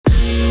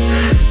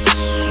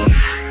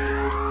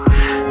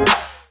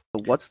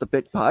What's the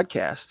Bit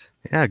podcast.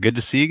 Yeah, good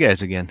to see you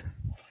guys again.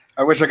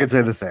 I wish I could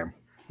say the same.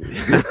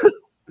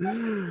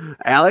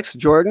 Alex,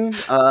 Jordan,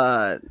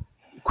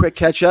 quick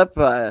catch up.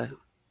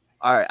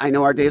 I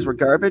know our days were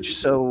garbage,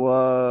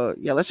 so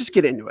let's just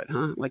get into it,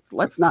 huh? Like,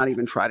 let's not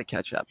even try to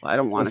catch up. I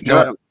don't want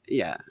to.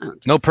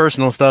 No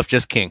personal stuff,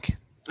 just kink.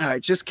 All right,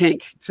 just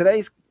kink.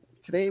 Today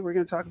we're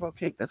going to talk about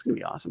kink. That's going to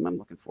be awesome. I'm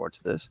looking forward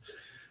to this.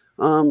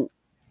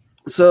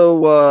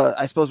 So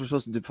I suppose we're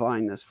supposed to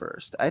define this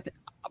first.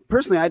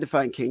 Personally, I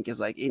define kink as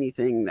like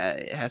anything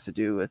that has to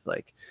do with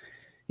like,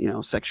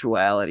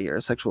 sexuality or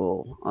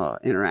sexual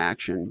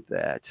interaction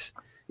that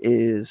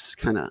is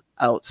kind of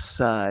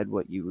outside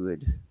what you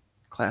would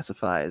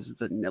classify as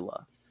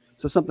vanilla.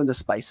 So something to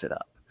spice it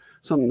up,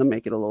 something to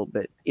make it a little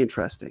bit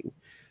interesting.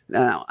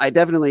 Now, I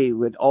definitely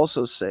would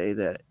also say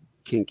that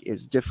kink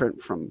is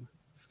different from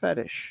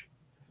fetish.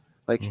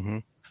 Like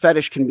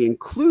fetish can be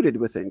included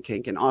within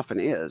kink and often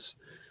is,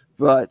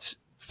 but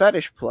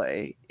fetish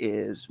play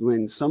is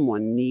when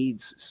someone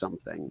needs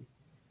something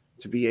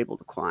to be able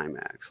to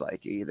climax,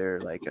 like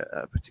either like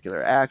a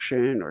particular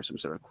action or some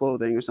sort of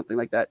clothing or something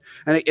like that.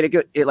 And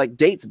it like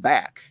dates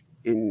back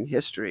in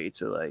history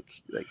to like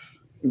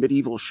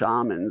medieval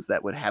shamans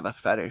that would have a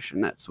fetish,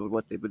 and that's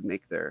what they would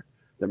make their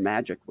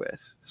magic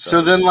with.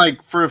 So then,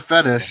 like, for a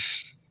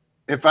fetish,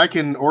 if I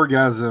can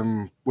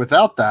orgasm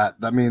without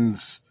that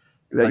means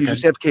that like you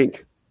just have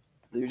kink.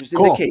 You're just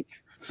cool. into kink.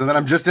 So then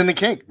I'm just into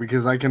kink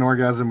because I can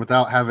orgasm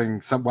without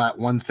having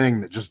one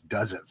thing that just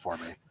does it for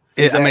me.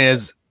 Exactly. I mean,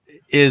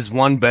 is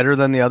one better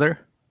than the other?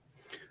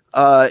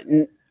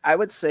 I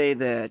would say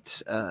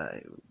that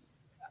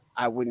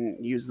I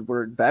wouldn't use the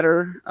word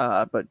better,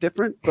 but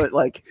different. But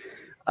like,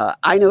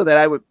 I know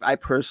that I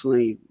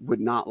personally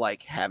would not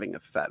like having a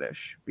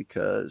fetish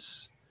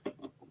because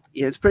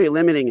it's pretty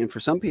limiting. And for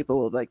some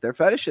people, like their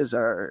fetishes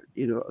are,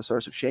 a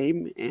source of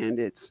shame, and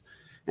it's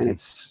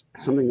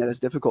something that is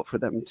difficult for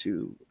them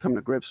to come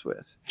to grips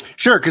with.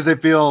 Sure, because they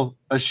feel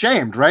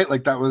ashamed, right?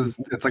 Like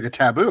it's like a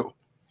taboo.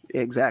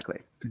 Exactly.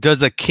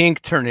 Does a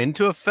kink turn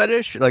into a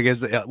fetish? Like,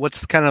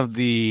 what's kind of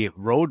the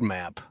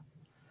roadmap?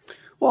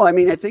 Well, I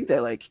mean, I think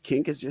that like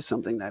kink is just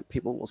something that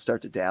people will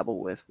start to dabble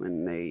with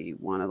when they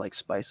want to like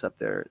spice up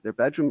their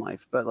bedroom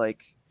life. But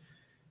like,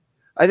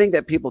 I think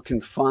that people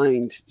can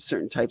find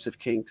certain types of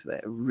kinks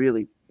that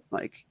really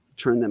like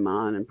turn them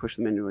on and push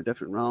them into a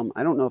different realm.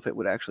 I don't know if it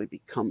would actually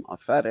become a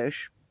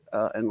fetish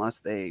unless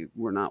they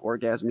were not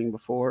orgasming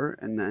before,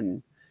 and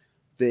then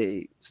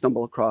they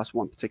stumble across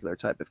one particular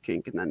type of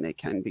kink and then they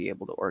can be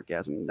able to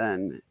orgasm.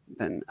 Then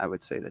I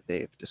would say that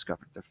they've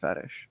discovered their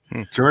fetish.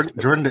 Jordan,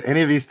 do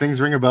any of these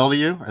things ring a bell to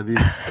you? Are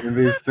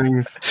these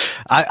things?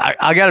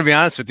 I got to be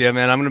honest with you,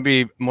 man. I'm going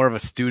to be more of a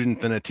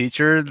student than a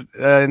teacher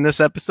in this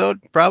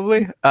episode,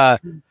 probably.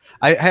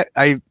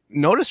 I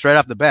noticed right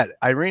off the bat,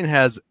 Irene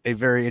has a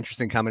very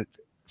interesting comment.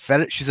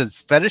 Fetish. She says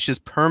fetish is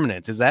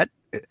permanent. Is that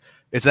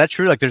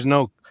true? Like, there's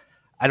no.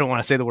 I don't want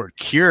to say the word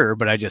cure,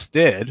 but I just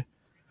did.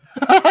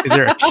 Is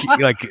there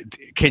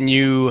can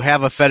you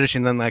have a fetish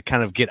and then like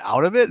kind of get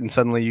out of it and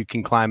suddenly you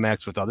can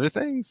climax with other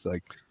things?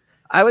 Like,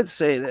 I would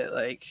say that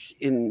like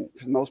for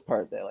the most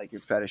part that like your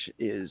fetish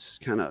is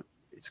kind of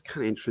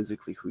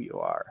intrinsically who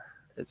you are.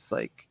 It's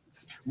like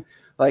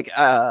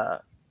I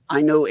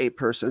know a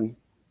person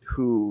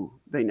who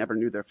they never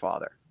knew their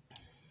father,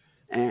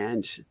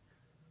 and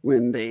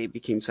when they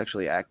became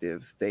sexually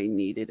active, they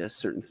needed a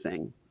certain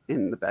thing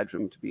in the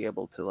bedroom to be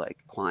able to like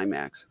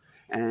climax.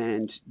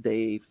 And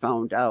they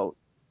found out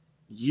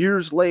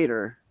years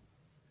later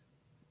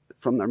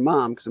from their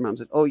mom, because their mom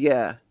said, "Oh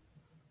yeah,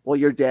 well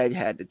your dad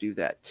had to do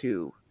that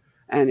too,"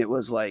 and it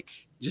was like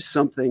just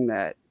something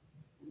that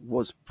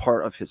was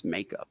part of his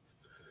makeup.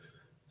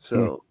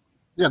 So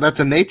yeah,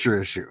 that's a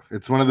nature issue.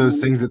 It's one of those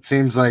things that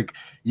seems like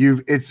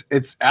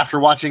it's after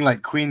watching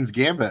like Queen's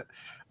Gambit,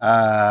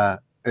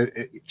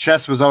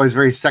 chess was always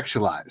very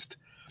sexualized,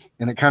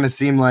 and it kind of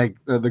seemed like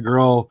the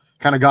girl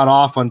kind of got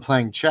off on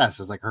playing chess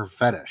as like her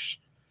fetish.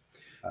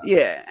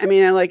 Yeah, I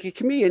mean, like it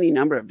can be any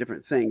number of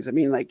different things. I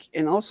mean, like,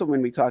 and also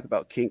when we talk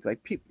about kink, like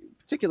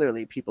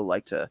particularly people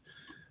like to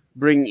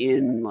bring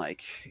in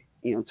like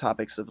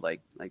topics of like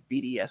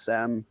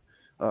BDSM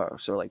or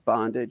sort of like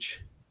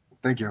bondage.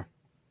 Thank you.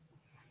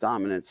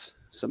 Dominance,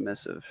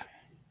 submissive,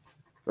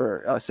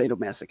 or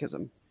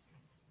sadomasochism.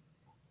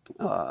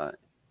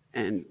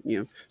 And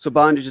so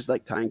bondage is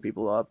like tying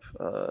people up.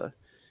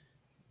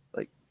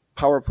 Like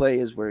power play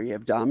is where you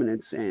have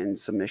dominance and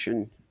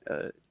submission.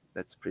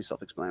 That's pretty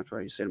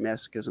self-explanatory.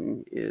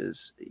 Sadomasochism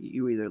is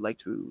you either like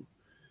to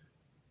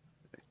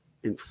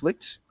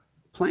inflict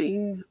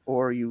pain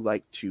or you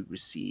like to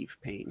receive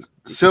pain.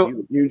 So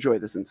you enjoy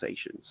the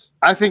sensations.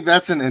 I think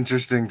that's an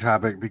interesting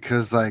topic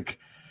because, like,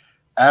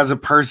 as a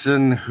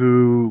person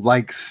who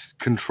likes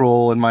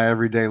control in my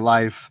everyday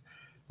life,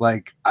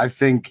 like, I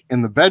think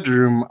in the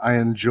bedroom, I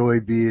enjoy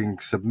being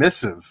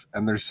submissive.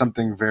 And there's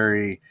something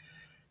very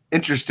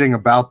interesting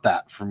about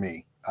that for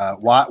me.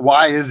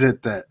 Why is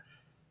it that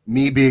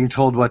me being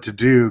told what to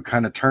do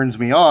kind of turns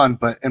me on,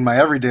 but in my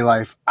everyday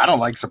life, I don't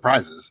like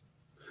surprises?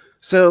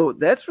 So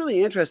that's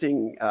really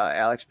interesting,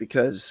 Alex,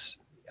 because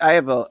I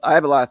have a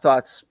lot of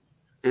thoughts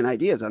and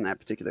ideas on that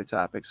particular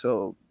topic.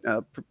 So,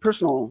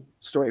 personal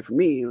story for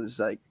me was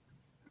like,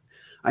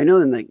 I know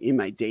in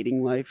my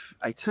dating life,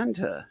 I tend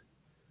to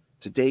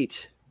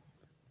date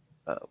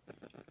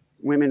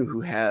women who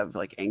have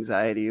like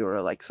anxiety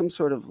or like some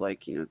sort of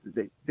like,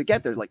 they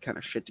get their like kind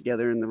of shit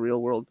together in the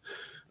real world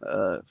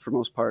for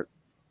most part.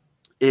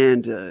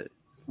 And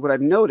what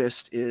I've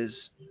noticed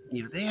is,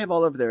 they have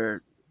all of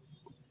their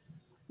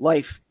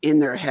life in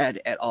their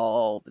head at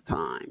all the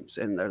times,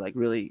 and they're like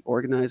really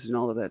organized and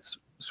all of that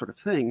sort of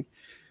thing.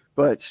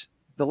 But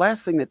the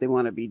last thing that they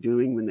want to be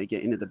doing when they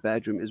get into the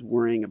bedroom is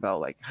worrying about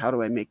like, how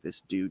do I make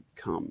this dude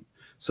come?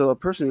 So a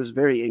person who's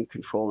very in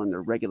control in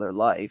their regular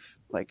life,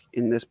 like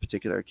in this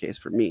particular case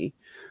for me,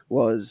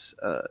 was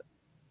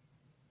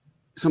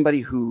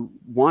somebody who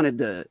wanted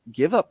to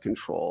give up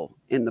control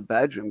in the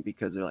bedroom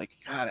because they're like,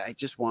 God, I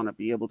just want to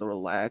be able to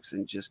relax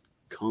and just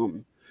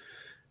come.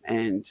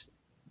 And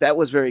that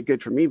was very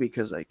good for me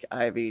because like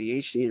I have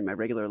ADHD and my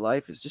regular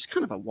life is just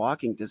kind of a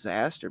walking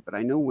disaster. But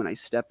I know when I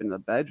step in the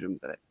bedroom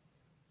that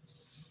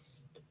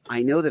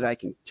I know that I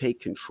can take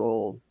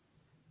control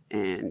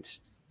and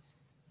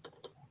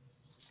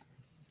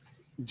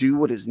do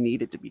what is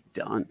needed to be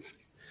done.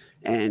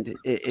 And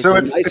it's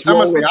almost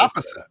the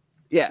opposite.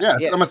 Yeah.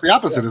 It's almost the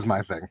opposite is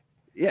my thing.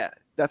 Yeah,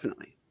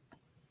 definitely.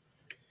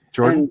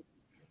 Jordan?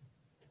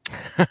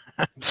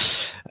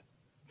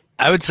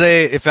 I would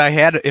say if I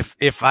had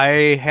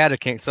a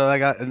kink,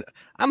 so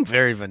I'm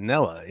very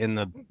vanilla in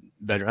the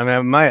bedroom.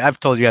 I mean, I've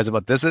told you guys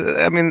about this.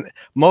 I mean,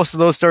 most of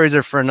those stories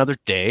are for another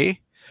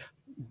day,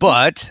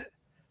 but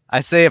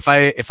I say if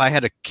I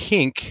had a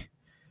kink,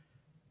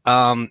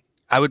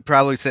 I would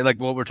probably say like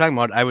what we're talking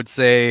about. I would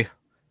say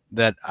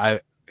that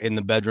in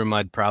the bedroom,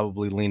 I'd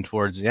probably lean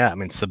towards,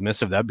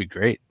 submissive. That'd be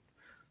great.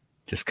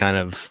 Just kind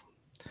of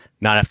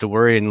not have to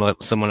worry and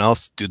let someone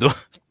else do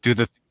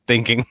the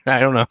thinking. I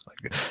don't know.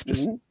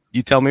 Just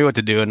you tell me what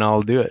to do and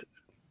I'll do it.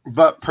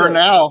 But per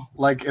now,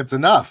 like it's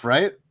enough,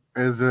 right?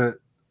 Is it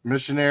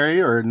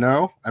missionary or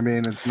no? I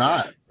mean, it's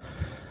not.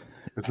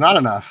 It's not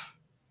enough.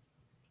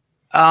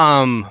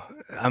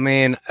 I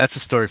mean, that's a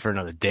story for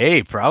another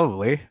day,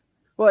 probably.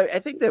 Well, I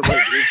think that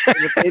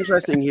what's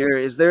interesting here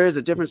is there is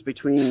a difference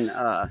between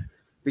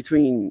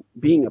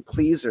being a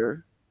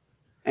pleaser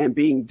and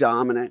being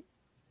dominant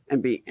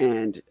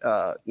and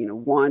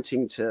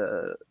wanting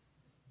to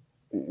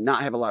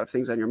not have a lot of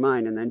things on your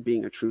mind and then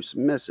being a true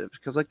submissive,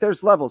 because like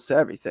there's levels to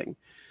everything.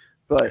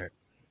 But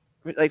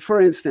like,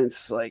 for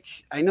instance, like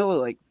I know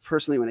like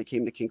personally when it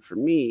came to kink for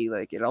me,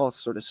 like it all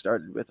sort of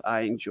started with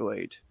I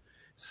enjoyed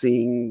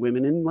seeing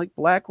women in like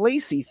black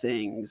lacy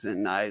things,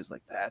 and I was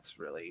like, that's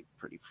really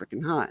pretty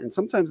freaking hot. And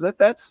sometimes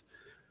that's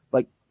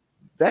like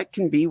that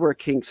can be where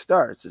kink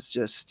starts. It's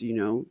just,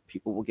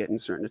 people will get in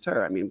certain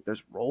attire. I mean,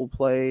 there's role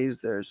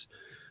plays, there's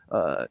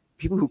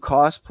people who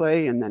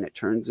cosplay and then it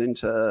turns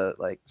into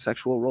like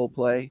sexual role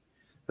play.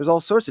 There's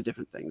all sorts of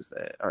different things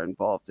that are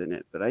involved in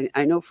it. But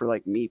I know for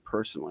like me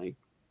personally,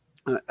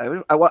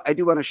 I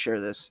do want to share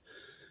this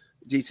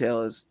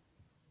detail. Is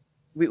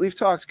we've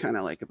talked kind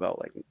of like about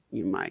like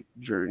my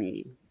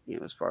journey,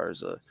 as far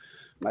as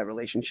my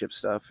relationship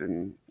stuff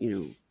and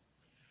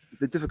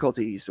the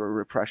difficulties or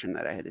repression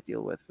that I had to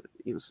deal with,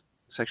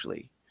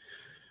 sexually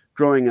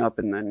growing up,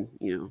 and then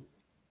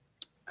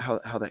how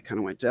that kind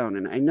of went down.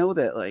 And I know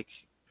that like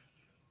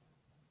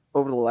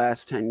over the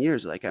last 10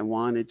 years, like I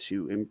wanted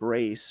to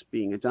embrace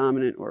being a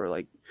dominant or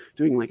like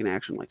doing like an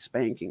action like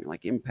spanking,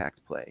 like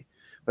impact play.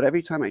 But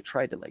every time I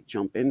tried to like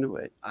jump into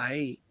it,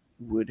 I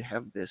would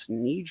have this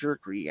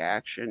knee-jerk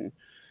reaction,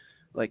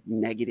 like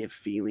negative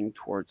feeling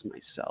towards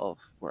myself,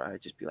 where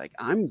I'd just be like,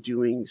 I'm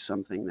doing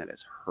something that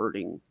is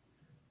hurting,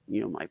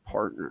 my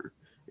partner.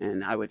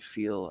 And I would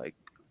feel like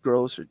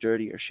gross or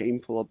dirty or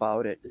shameful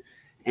about it.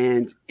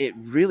 And it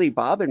really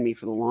bothered me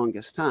for the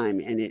longest time.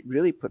 And it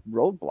really put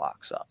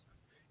roadblocks up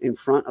in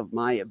front of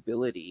my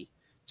ability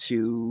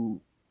to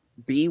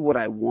be what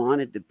I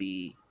wanted to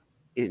be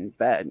in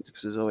bed.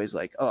 Because it was always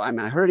like, oh, am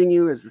I hurting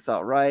you? Is this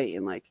all right?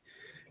 And like,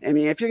 I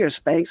mean, if you're going to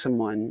spank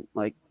someone,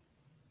 like,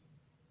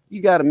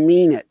 you got to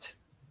mean it.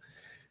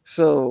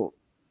 So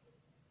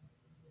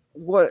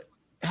what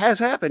has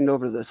happened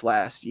over this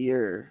last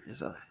year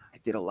is I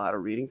did a lot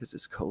of reading because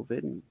it's COVID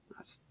and I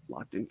was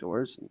locked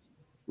indoors and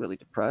really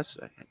depressed.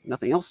 I had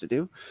nothing else to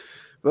do.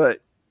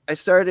 But I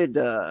started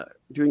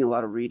doing a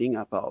lot of reading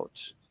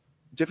about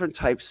different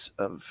types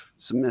of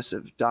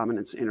submissive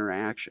dominance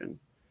interaction.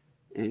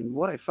 And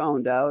what I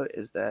found out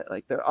is that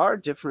like there are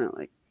different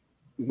like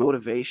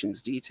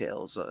motivations,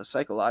 details,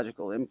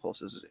 psychological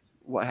impulses,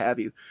 what have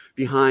you,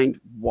 behind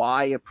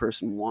why a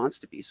person wants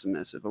to be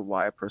submissive or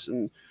why a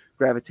person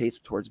gravitates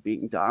towards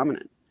being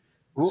dominant.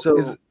 Well, so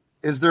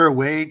is there a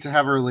way to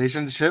have a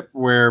relationship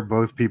where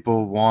both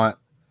people want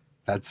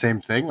that same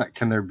thing? Like,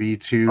 can there be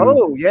two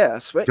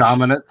switch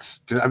dominants?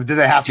 Do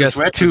they have just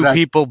to switch? Two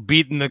people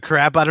beating the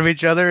crap out of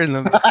each other in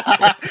the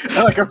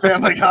like a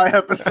Family Guy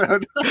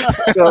episode.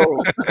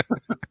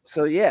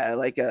 so yeah,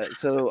 like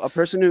so a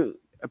person who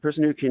a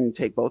person who can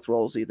take both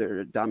roles,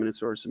 either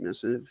dominance or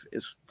submissive,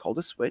 is called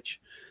a switch.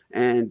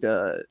 And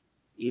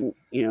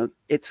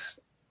it's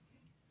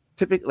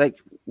typically like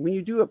when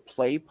you do a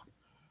play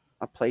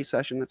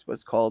session, that's what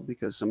it's called,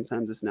 because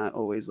sometimes it's not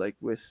always like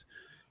with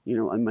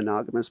a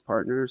monogamous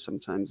partner.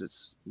 Sometimes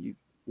it's you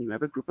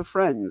have a group of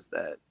friends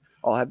that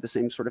all have the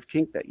same sort of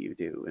kink that you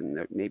do, and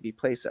there may be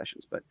play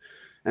sessions. But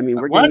I mean,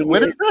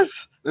 what is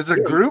this? There's a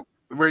group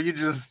where you're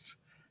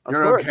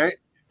okay,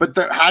 but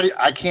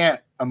I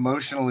can't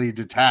emotionally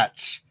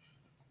detach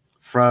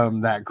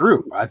from that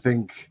group. I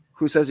think.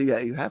 Who says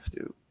you have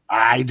to?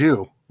 I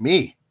do.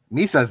 Me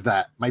says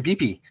that. My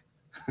pee.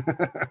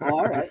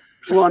 All right.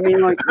 Well, I mean,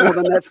 like,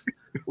 then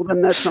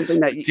that's something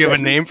that you. Do you have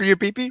a name for your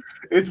pee?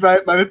 It's my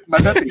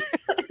puppy.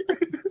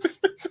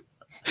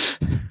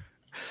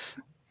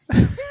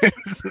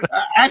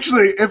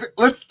 Actually,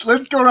 let's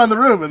go around the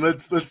room and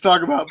let's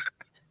talk about.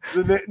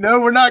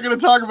 No, we're not going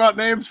to talk about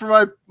names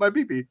for my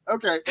pee.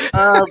 Okay.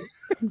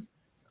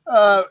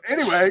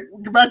 Anyway,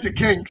 go back to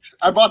kinks.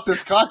 I bought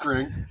this cock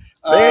ring.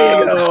 There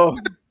you go.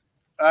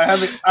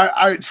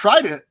 I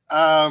tried it.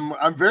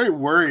 I'm very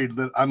worried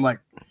that I'm going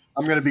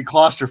to be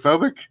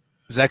claustrophobic.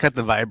 Does that got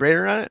the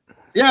vibrator on it?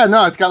 Yeah,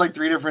 no, it's got like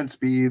 3 different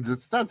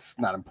speeds. That's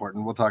not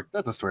important. We'll talk.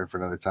 That's a story for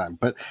another time.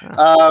 But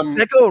does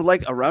that go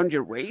like around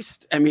your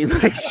waist? I mean,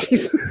 like,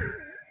 she's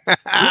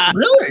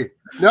really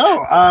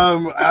no.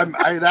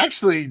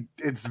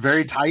 It's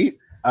very tight.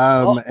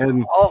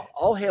 And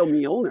all hail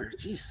Mjolnir.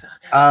 Jeez.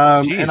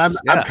 And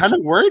I'm kind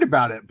of worried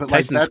about it. But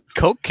Tyson's like that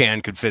Coke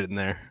can could fit in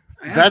there.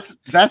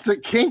 That's a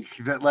kink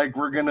that like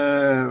we're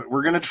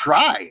gonna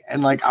try,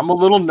 and like I'm a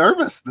little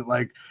nervous that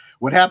like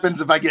what happens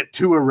if I get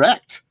too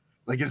erect?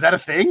 Like, is that a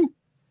thing?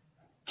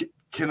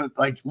 Can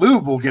like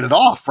lube will get it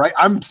off, right?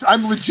 I'm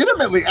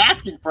legitimately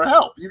asking for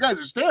help. You guys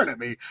are staring at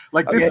me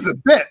like this is a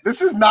bit.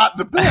 This is not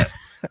the bit.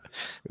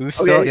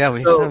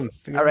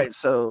 All right,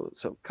 so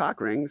cock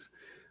rings.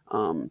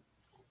 I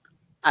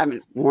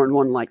haven't worn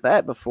one like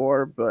that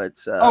before, but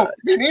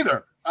me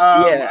neither.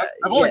 I've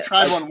only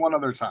tried one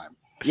other time.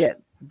 Yeah,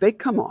 they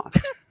come off.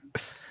 I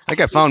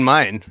think I found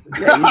mine.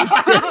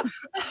 Yeah,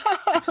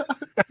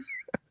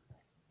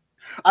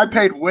 I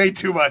paid way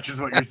too much, is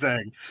what you're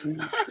saying.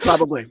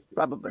 Probably.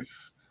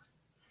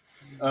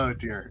 Oh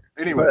dear.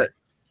 Anyway,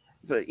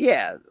 but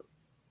yeah.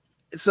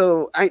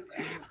 So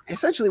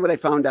essentially what I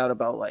found out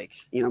about like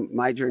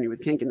my journey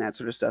with kink and that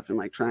sort of stuff, and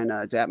like trying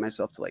to adapt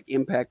myself to like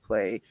impact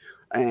play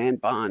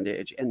and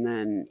bondage, and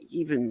then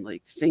even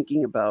like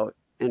thinking about,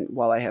 and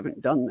while I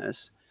haven't done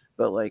this,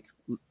 but like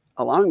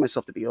allowing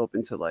myself to be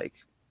open to like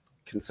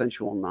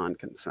consensual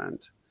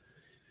non-consent,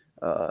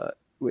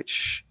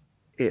 which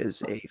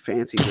is a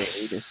fancy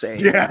way to say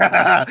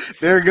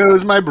there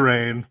goes my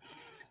brain.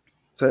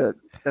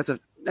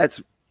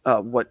 That's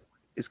what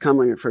is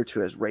commonly referred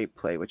to as rape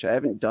play, which I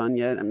haven't done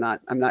yet. I'm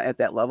not at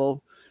that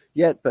level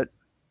yet, but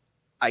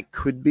I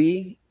could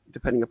be,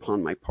 depending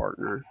upon my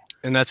partner.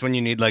 And that's when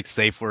you need like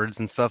safe words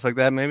and stuff like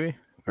that, maybe?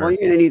 Well,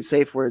 you're gonna need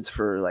safe words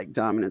for like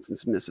dominance and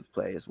submissive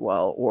play as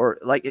well, or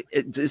like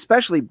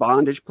especially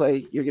bondage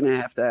play. You're gonna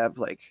have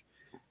like,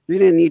 you're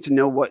gonna need to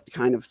know what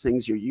kind of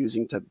things you're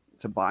using to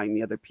bind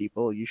the other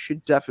people. You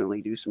should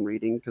definitely do some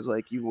reading, because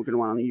like you're gonna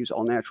want to use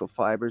all natural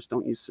fibers.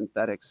 Don't use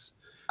synthetics.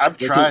 I've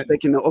tried. They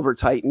can over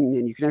tighten,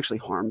 and you can actually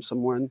harm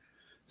someone.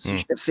 So you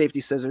should have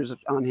safety scissors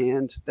on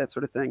hand, that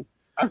sort of thing.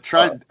 I've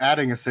tried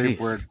adding a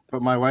safe word,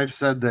 but my wife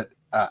said that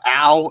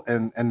ow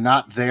and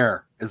not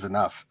there is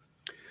enough.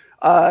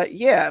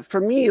 Yeah,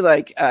 for me,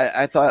 like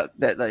I thought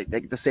that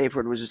like the safe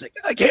word was just like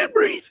I can't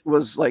breathe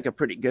was like a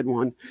pretty good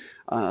one.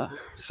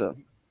 So.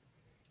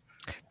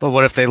 But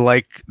what if they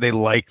like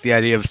the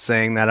idea of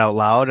saying that out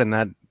loud, and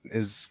that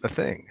is a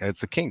thing?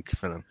 It's a kink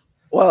for them.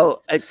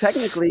 Well,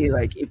 technically,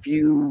 like if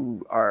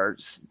you are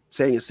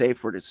saying a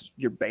safe word,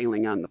 you're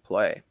bailing on the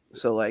play.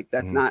 So like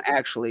that's not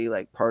actually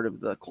like part of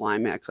the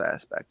climax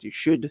aspect. You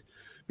should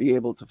be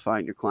able to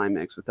find your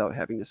climax without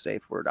having a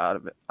safe word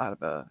out of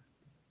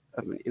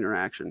an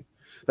interaction.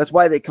 That's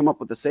why they come up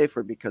with the safe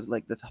word, because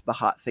like the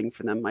hot thing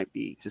for them might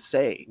be to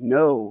say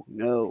no,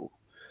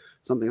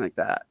 something like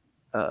that.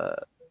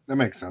 That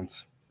makes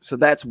sense. So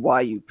that's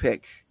why you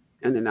pick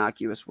an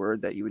innocuous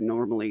word that you would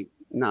normally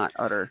not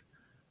utter.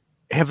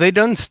 Have they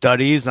done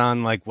studies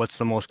on like what's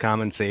the most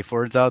common safe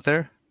words out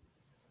there?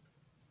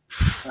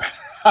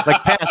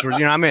 Like passwords,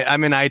 I'm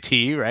in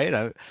IT,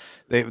 right?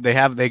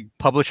 They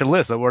publish a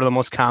list of what are the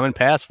most common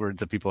passwords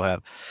that people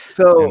have.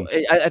 So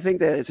I think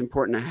that it's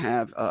important to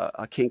have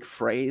a kink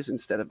phrase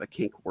instead of a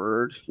kink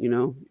word,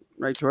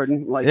 right,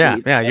 Jordan? Like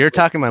you're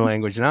talking my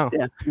language now.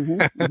 Yeah.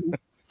 Mm-hmm.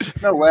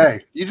 No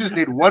way. You just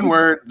need one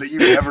word that you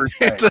never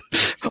say.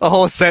 It's a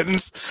whole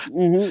sentence.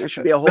 Mm-hmm. It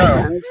should be a whole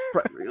sentence.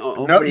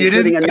 No, you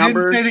didn't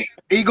say the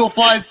eagle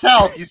flies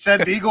south. You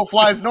said the eagle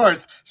flies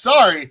north.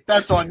 Sorry,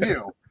 that's on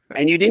you.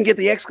 And you didn't get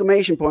the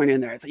exclamation point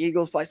in there. It's the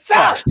eagle flies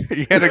south.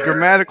 You had a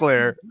grammatical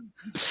error.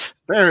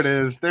 There it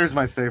is. There's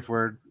my safe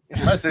word.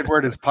 My safe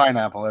word is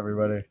pineapple,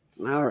 everybody.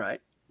 All right.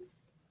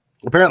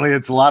 Apparently,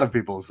 it's a lot of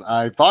people's.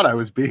 I thought I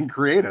was being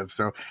creative,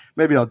 so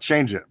maybe I'll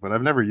change it, but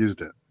I've never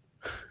used it.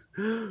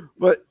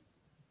 But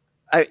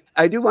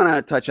I do want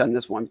to touch on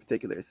this one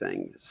particular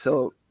thing.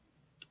 So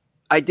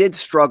I did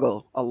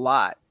struggle a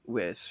lot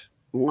with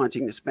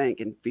wanting to spank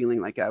and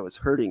feeling like I was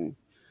hurting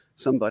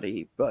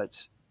somebody.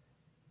 But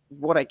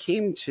what I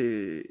came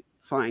to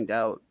find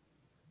out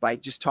by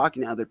just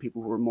talking to other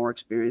people who were more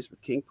experienced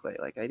with kink play,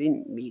 like I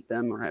didn't meet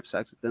them or have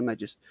sex with them. I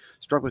just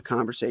struck with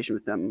conversation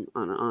with them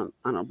on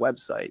a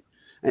website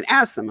and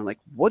asked them, like,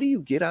 what do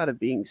you get out of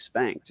being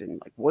spanked?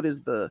 And like, what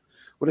is the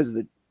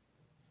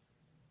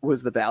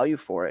value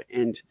for it?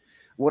 And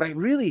what I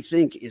really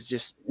think is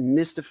just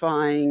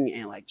mystifying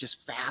and like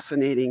just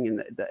fascinating in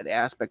the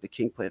aspect of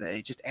kink play that I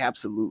just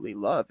absolutely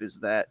love is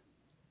that,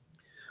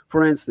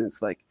 for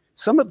instance, like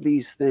some of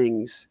these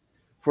things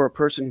for a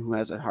person who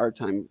has a hard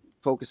time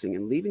focusing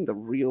and leaving the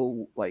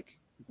real like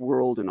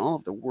world and all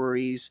of the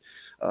worries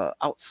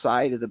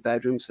outside of the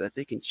bedroom so that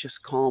they can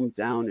just calm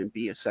down and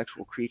be a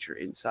sexual creature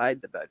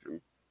inside the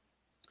bedroom.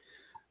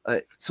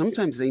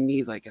 Sometimes they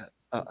need like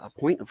a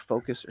point of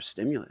focus or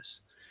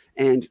stimulus.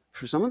 And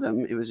for some of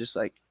them, it was just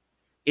like,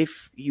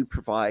 if you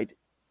provide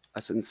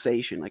a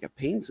sensation, like a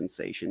pain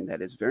sensation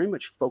that is very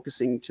much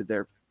focusing to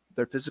their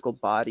physical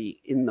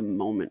body in the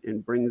moment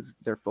and brings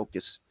their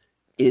focus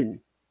in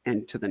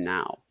and to the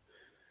now.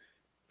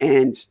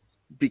 And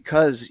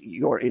because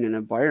you're in an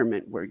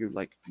environment where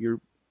you're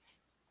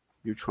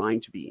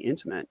trying to be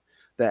intimate,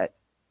 that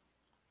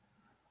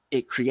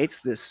it creates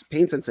this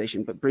pain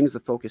sensation, but brings the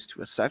focus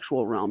to a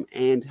sexual realm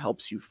and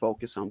helps you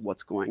focus on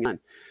what's going on.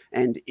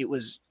 And it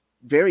was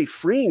very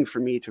freeing for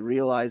me to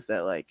realize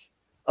that, like,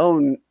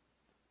 oh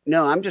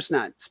no, I'm just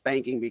not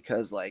spanking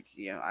because, like,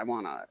 you know, I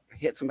want to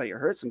hit somebody or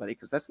hurt somebody,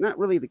 because that's not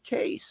really the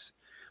case.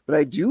 But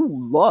I do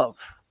love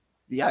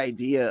the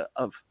idea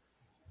of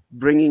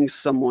bringing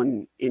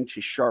someone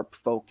into sharp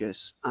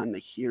focus on the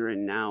here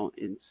and now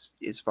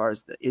as far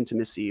as the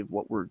intimacy of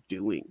what we're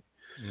doing.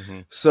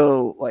 Mm-hmm.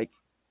 So like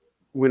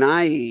when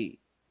I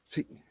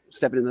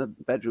step into the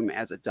bedroom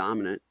as a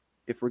dominant,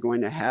 if we're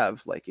going to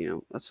have like, you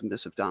know, a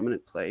submissive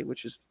dominant play,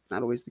 which is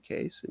not always the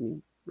case. I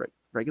mean,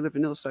 regular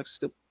vanilla sex is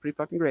still pretty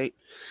fucking great,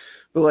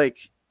 but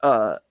like,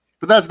 but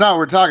that's not what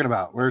we're talking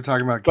about. We're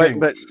talking about kink.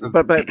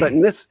 But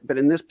in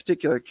this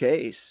particular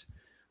case,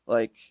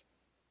 like,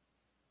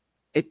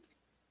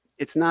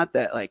 it's not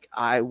that like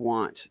I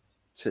want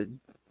to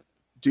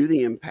do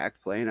the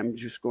impact play and I'm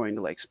just going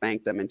to like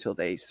spank them until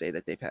they say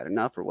that they've had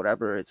enough or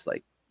whatever. It's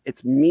like,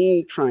 it's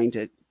me trying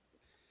to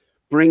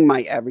bring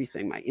my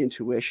everything, my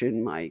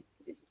intuition, my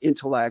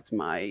intellect,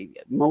 my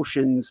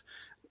emotions,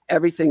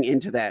 everything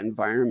into that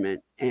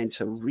environment and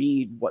to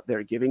read what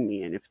they're giving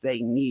me. And if they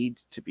need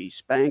to be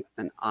spanked,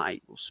 then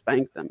I will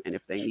spank them. And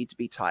if they need to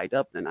be tied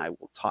up, then I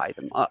will tie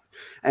them up.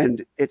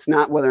 And it's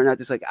not whether or not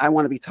it's like, I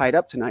want to be tied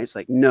up tonight. It's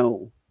like,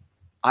 no,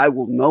 I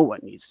will know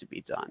what needs to be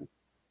done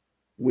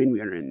when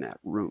we are in that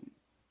room.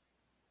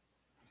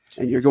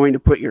 And you're going to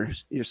put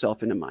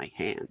yourself into my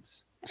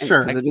hands.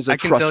 Sure. Because it is a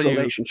trust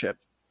relationship.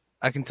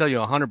 I can tell you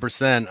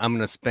 100% I'm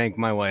going to spank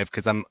my wife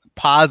because I'm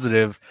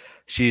positive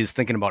she's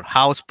thinking about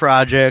house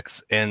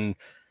projects and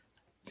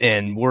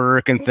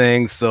work and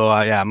things. So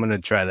yeah, I'm going to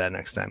try that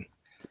next time.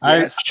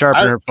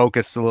 Sharpen her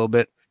focus a little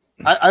bit.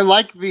 I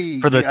like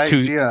the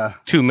idea.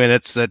 2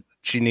 minutes that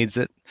she needs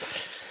it.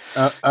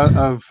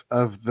 Of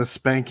the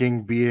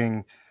spanking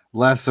being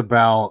less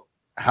about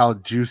how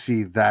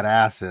juicy that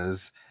ass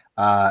is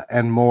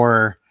and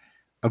more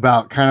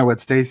about kind of what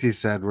Stacy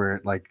said, where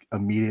it like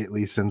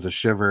immediately sends a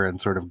shiver and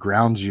sort of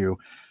grounds you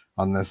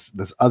on this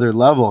other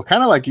level,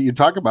 kind of like you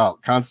talk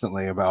about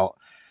constantly about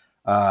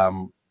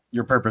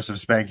your purpose of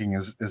spanking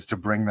is to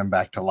bring them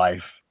back to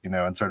life, you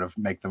know, and sort of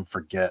make them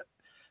forget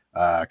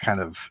kind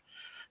of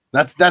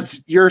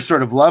that's your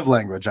sort of love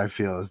language. I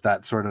feel is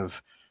that sort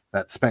of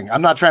that spank.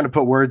 I'm not trying to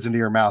put words into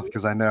your mouth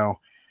because I know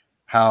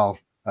how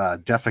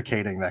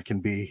defecating that can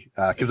be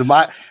because of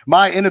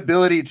my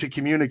inability to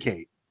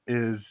communicate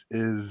is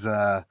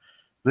the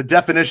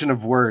definition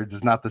of words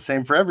is not the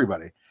same for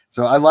everybody.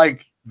 So I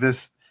like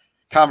this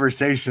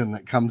conversation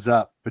that comes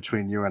up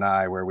between you and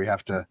I, where we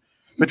have to,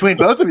 between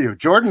both of you,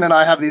 Jordan and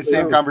I have these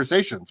same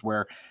conversations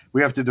where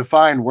we have to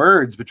define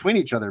words between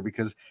each other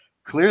because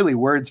clearly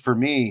words for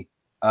me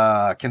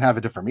can have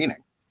a different meaning.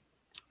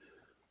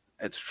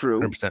 It's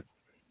true. 100%.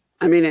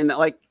 I mean, and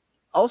like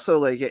also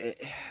like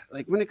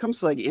when it comes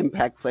to like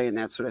impact play and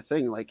that sort of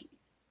thing, like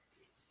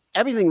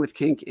everything with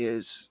kink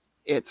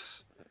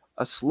it's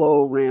a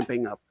slow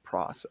ramping up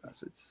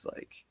process. It's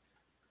like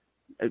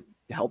it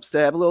helps to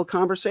have a little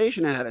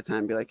conversation ahead of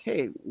time. Be like,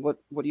 hey, what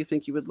do you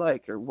think you would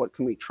like, or what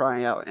can we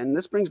try out? And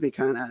this brings me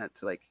kind of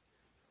to like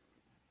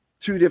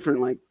two different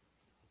like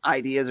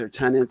ideas or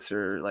tenets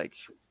or like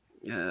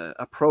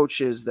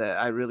approaches that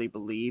I really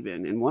believe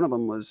in. And one of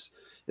them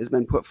has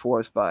been put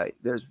forth by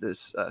there's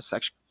this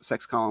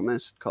sex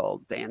columnist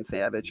called Dan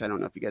Savage. I don't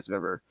know if you guys have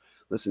ever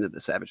listened to the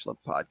Savage Love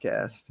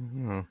podcast.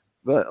 Mm-hmm.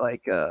 But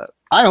like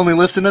I only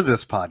listen to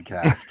this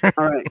podcast.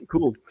 All right,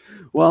 cool.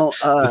 Well,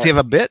 does he have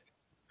a bit?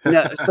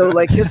 No, so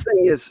like his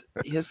thing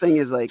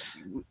is like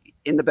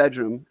in the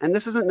bedroom, and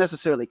this isn't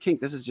necessarily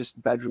kink, this is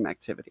just bedroom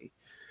activity,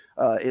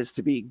 is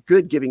to be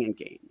good, giving, and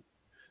game.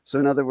 So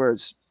in other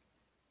words,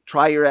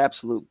 try your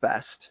absolute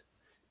best,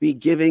 be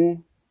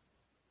giving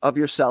of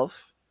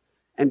yourself,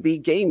 and be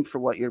game for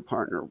what your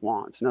partner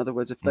wants. In other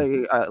words, if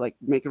they like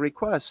make a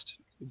request,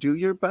 do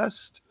your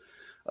best.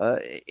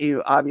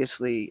 You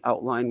obviously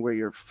outline where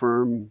your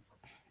firm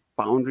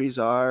boundaries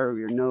are,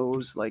 your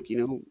nose, like,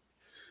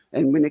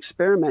 and when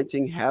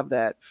experimenting, have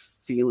that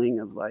feeling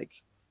of like,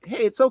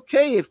 hey, it's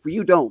okay if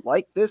you don't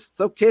like this.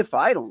 It's okay if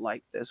I don't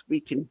like this. We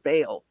can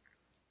bail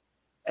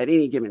at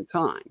any given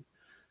time.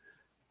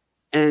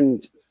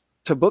 And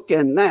to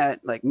bookend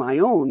that, like my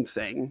own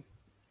thing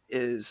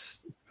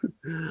is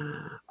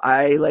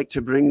I like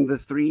to bring the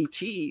 3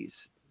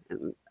 T's,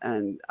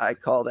 and I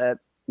call that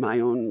my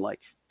own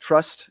like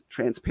trust,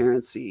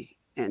 transparency,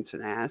 and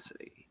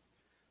tenacity.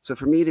 So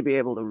for me to be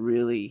able to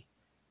really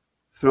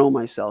throw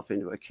myself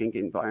into a kink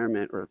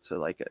environment or to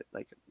like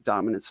a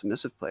dominant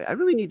submissive play, I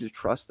really need to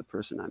trust the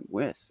person I'm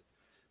with,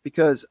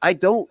 because I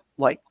don't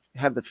like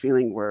have the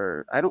feeling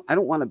where I don't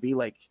want to be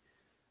like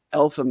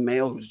alpha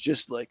male who's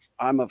just like,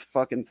 I'm a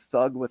fucking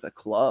thug with a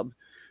club,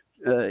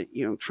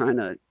 trying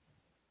to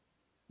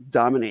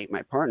dominate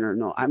my partner.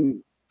 No,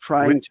 I'm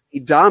trying to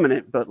be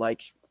dominant, but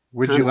like,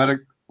 would you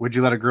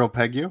let a girl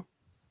peg you?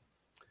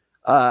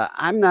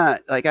 I'm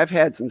not like, I've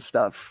had some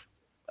stuff,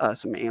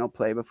 some anal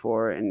play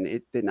before, and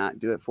it did not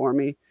do it for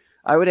me.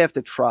 I would have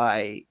to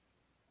try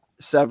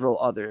several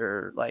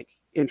other like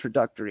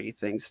introductory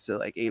things to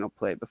like anal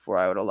play before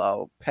I would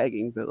allow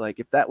pegging. But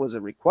like, if that was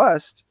a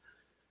request,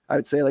 I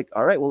would say like,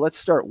 all right, well, let's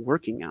start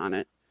working on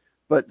it.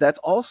 But that's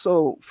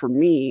also, for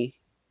me,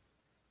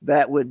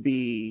 that would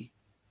be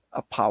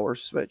a power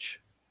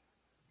switch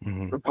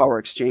or power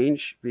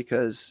exchange,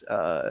 because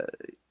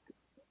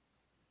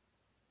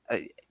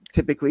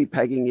typically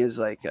pegging is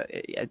like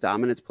a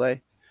dominance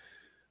play,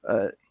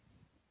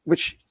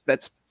 which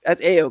that's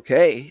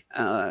a-okay.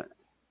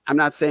 I'm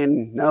not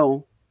saying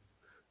no.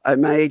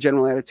 My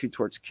general attitude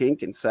towards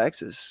kink and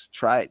sex is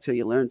try it till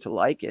you learn to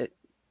like it,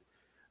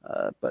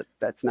 but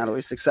that's not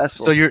always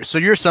successful. So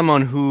you're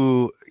someone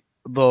who,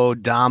 though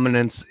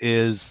dominance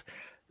is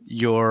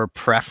your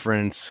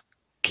preference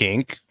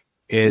kink,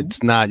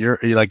 it's not you're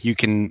like, you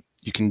can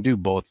do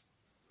both.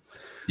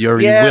 You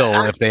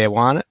will if they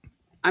want it.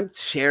 I'm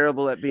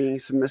terrible at being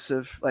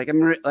submissive. Like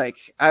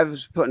I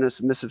was put in a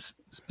submissive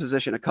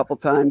position a couple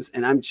times,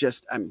 and I'm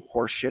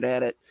horseshit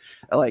at it.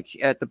 Like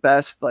at the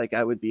best, like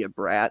I would be a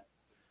brat.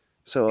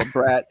 So a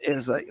brat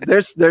is like,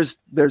 there's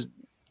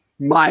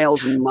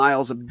miles and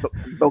miles of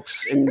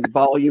books and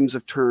volumes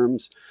of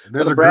terms.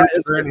 There's a group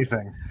for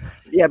anything.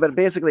 Yeah, but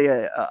basically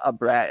a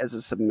brat is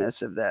a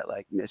submissive that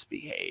like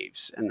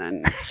misbehaves and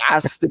then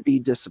has to be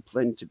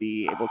disciplined to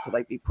be able to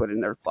like be put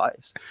in their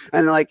place.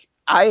 And like,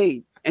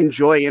 I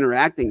enjoy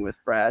interacting with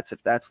brats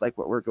if that's like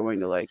what we're going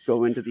to like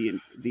go into the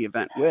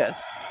event with.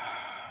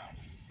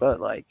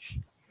 But like,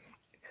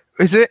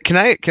 can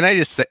I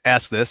just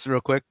ask this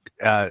real quick?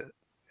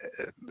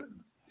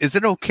 Is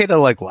it okay to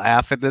like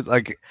laugh at this?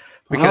 Like,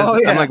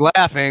 because I'm like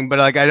laughing, but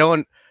like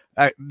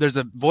there's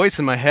a voice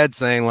in my head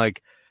saying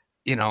like,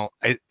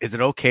 is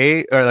it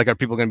okay? Or like, are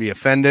people going to be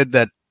offended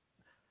that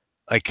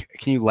like,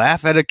 can you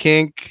laugh at a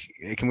kink?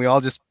 Can we all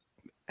just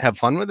have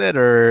fun with it?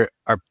 Or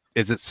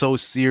is it so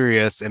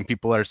serious and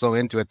people are so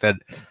into it that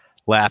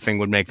laughing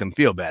would make them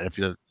feel bad if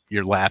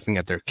you're laughing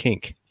at their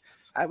kink?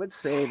 I would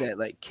say that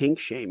like kink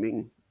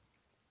shaming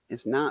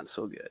is not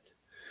so good.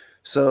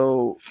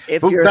 So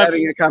if you're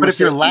having a conversation, but if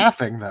you're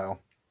laughing though,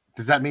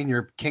 does that mean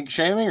you're kink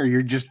shaming, or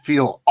you just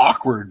feel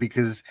awkward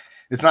because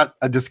it's not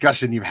a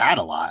discussion you've had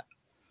a lot?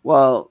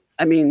 Well,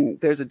 I mean,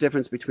 there's a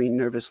difference between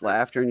nervous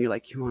laughter and you're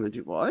like, you want to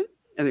do what?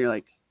 And you're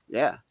like,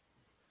 yeah.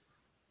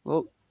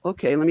 Well,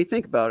 okay, let me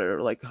think about it,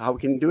 or like how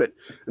we can do it.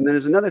 And then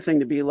there's another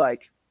thing to be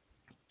like,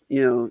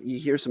 you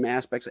hear some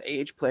aspects of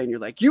age play and you're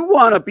like, you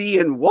want to be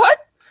in what?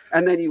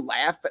 And then you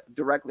laugh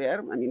directly at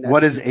them. I mean,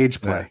 what is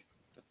age play?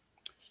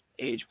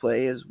 Age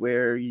play is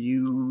where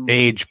you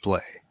age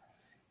play.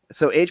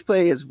 So age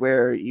play is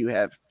where you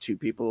have two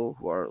people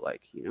who are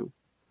like,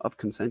 of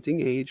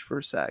consenting age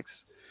for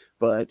sex,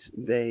 but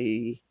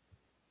they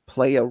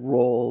play a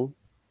role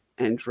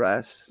and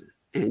dress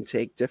and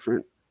take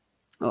different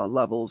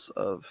levels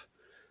of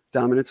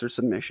dominance or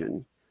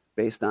submission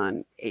based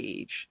on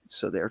age.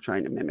 So they're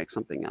trying to mimic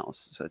something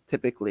else. So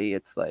typically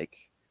it's like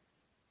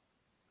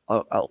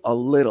a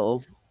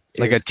little,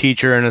 like a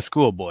teacher and a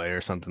schoolboy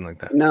or something like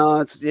that. No,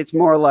 it's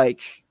more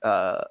like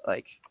a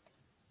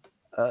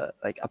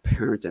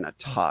parent and a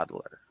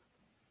toddler.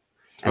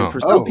 And for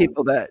some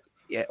people that,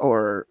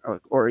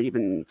 or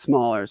even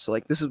smaller. So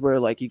like, this is where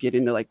like you get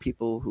into like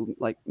people who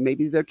like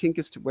maybe their kink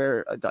is to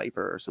wear a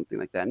diaper or something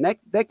like that. And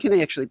that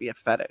can actually be a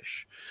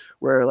fetish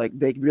where like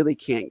they really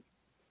can't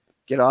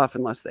get off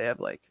unless they have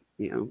like,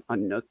 a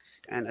nook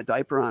and a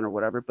diaper on or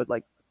whatever. But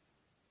like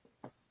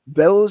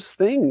those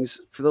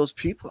things for those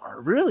people are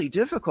really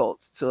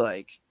difficult to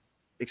like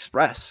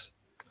express.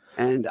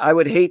 And I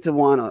would hate to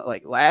want to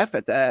like laugh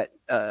at that.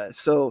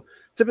 So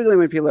typically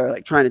when people are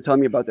like trying to tell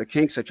me about their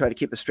kinks, I try to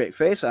keep a straight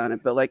face on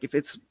it. But like if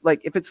it's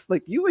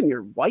like you and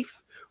your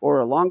wife or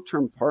a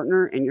long-term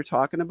partner and you're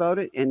talking about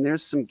it and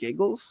there's some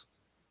giggles,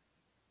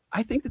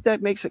 I think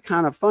that makes it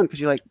kind of fun because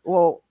you're like,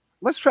 well,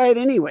 let's try it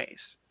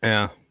anyways.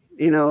 Yeah.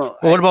 Well,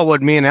 what about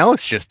what me and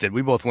Alex just did?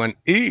 We both went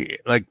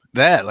like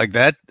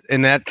that,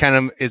 and that kind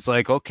of is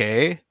like,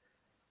 okay.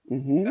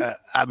 Mm-hmm.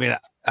 I mean,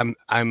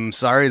 I'm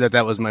sorry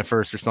that was my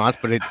first response,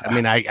 but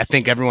I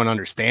think everyone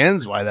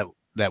understands why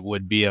that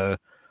would be a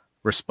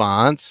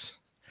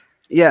response.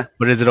 Yeah,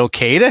 but is it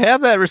okay to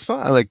have that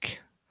response? Like,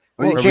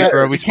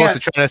 are we supposed to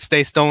try to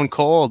stay stone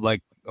cold?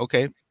 Like,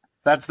 okay,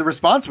 that's the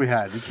response we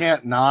had. You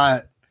can't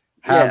not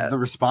have the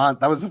response.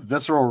 That was a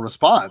visceral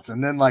response.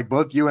 And then like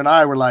both you and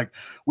I were like,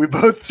 we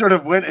both sort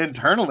of went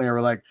internally and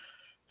we're like,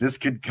 this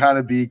could kind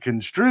of be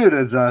construed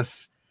as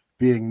us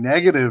being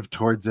negative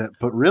towards it,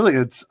 but really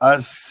it's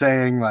us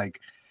saying like,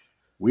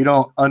 we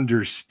don't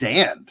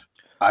understand.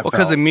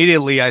 Because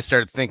immediately I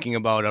started thinking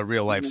about a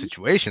real life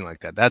situation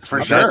like that. That's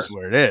for sure. That's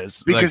where it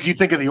is. Because you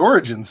think of the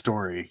origin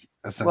story,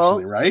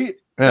 essentially, right?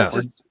 Yeah.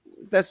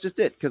 That's just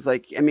it. Because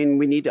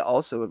we need to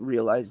also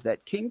realize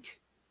that kink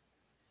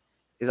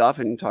is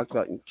often talked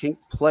about in kink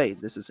play.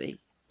 This is a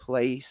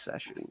play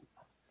session.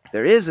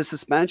 There is a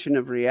suspension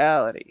of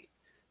reality.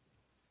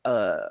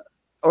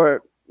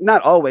 Or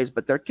not always,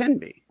 but there can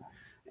be.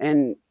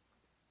 And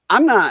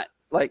I'm not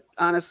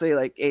honestly,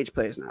 age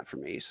play is not for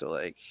me. So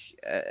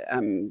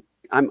I'm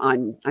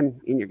in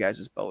your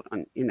guys' boat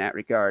in that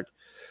regard.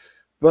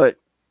 But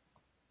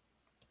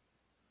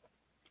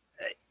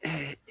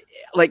if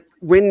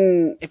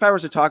I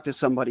was to talk to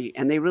somebody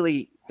and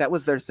that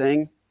was their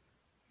thing,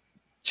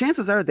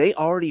 chances are they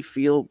already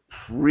feel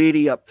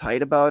pretty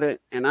uptight about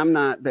it. And I'm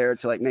not there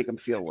to make them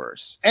feel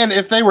worse. And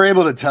if they were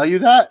able to tell you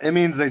that, it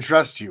means they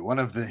trust you. One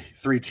of the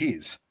 3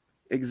 T's.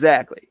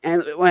 Exactly.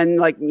 And when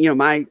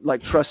my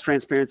trust,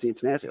 transparency, and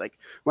tenacity,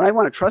 when I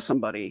want to trust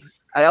somebody,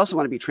 I also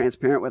want to be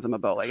transparent with them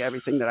about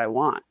everything that I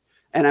want.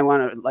 And I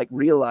want to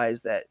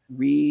realize that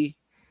we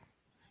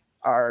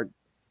are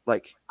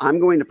I'm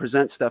going to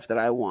present stuff that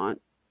I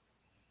want.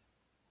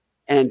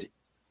 And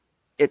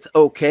it's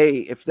okay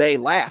if they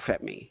laugh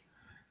at me.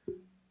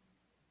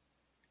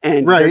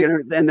 And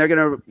they're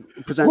gonna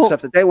present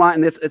stuff that they want.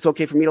 And it's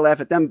okay for me to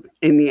laugh at them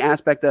in the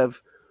aspect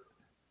of,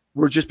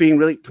 we're just being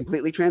really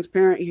completely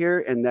transparent here,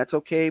 and that's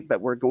okay.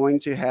 But we're going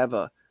to have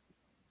a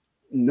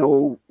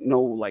no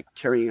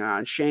carrying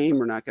on shame.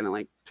 We're not going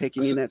to take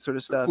any of that sort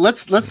of stuff.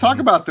 Let's talk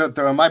about that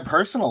though. In my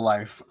personal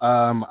life,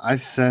 I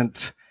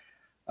sent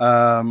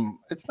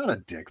it's not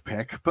a dick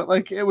pic, but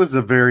it was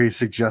a very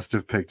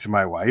suggestive pic to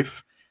my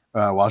wife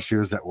while she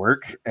was at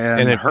work,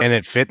 and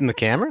it fit in the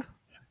camera.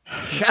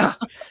 Yeah,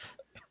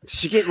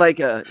 she get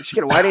a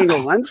wide angle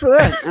lens for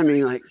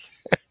that.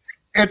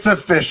 It's a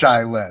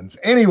fisheye lens.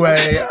 Anyway,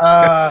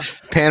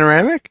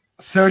 panoramic.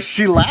 So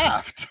she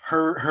laughed.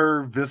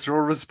 Her visceral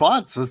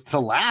response was to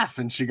laugh,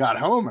 and she got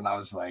home, and I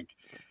was like,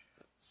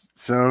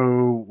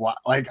 so what?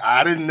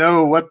 I didn't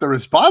know what the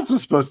response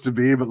was supposed to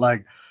be, but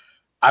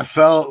I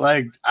felt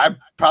like I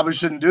probably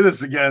shouldn't do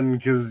this again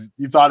because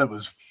you thought it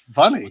was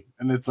funny,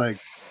 and it's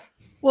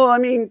well,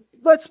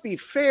 let's be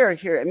fair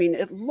here.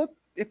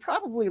 It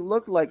probably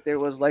looked like there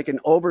was an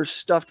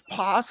overstuffed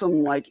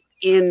possum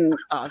in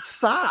a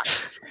sock.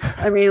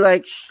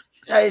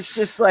 It's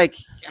just I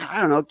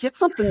don't know, get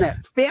something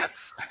that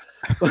fits.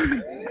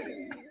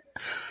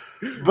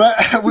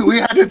 But we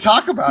had to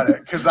talk about it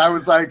because I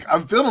was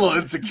I'm feeling a little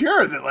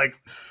insecure that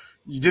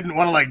you didn't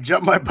want to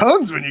jump my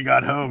bones when you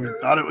got home. You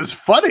thought it was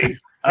funny.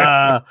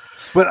 But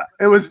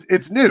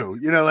it's new,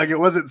 it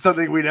wasn't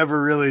something we'd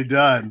ever really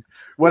done.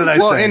 What did I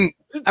say?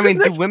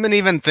 Do women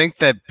even think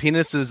that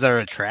penises are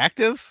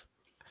attractive?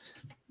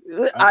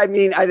 I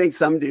think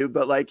some do,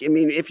 but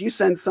if you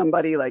send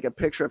somebody a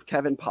picture of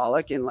Kevin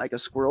Pollak in a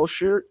squirrel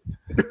shirt,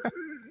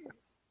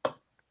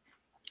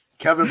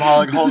 Kevin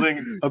Pollak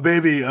holding a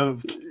baby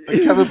of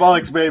Kevin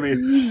Pollak's baby.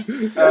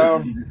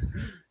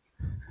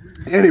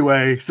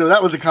 Anyway, so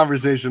that was a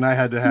conversation I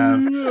had to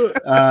have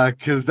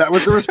because that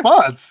was the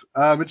response.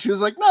 And she was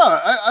like, "No,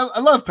 I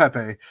love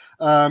Pepe.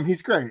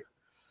 He's great."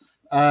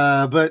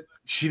 But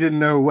she didn't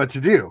know what to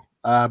do.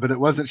 But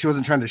she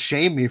wasn't trying to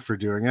shame me for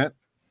doing it.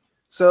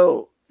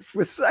 So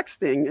with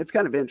sexting, it's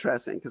kind of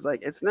interesting because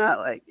it's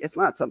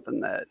not something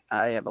that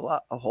I have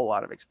a whole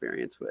lot of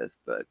experience with,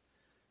 but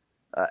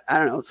I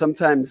don't know.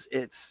 Sometimes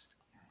it's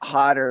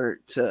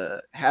hotter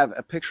to have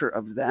a picture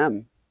of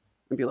them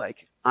and be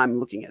like, I'm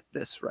looking at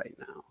this right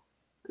now,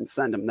 and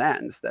send them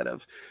that instead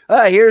of,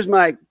 here's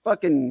my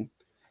fucking.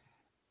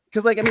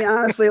 Because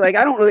honestly, I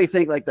don't really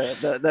think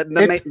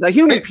the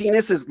human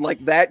penis is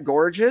that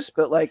gorgeous,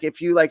 but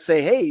if you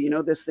say, hey,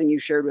 this thing you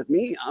shared with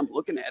me, I'm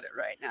looking at it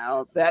right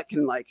now, that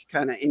can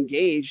kind of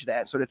engage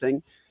that sort of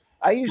thing.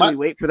 I usually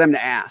wait for them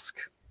to ask.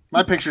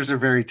 My pictures are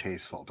very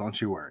tasteful,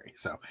 don't you worry.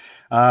 So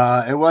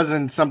it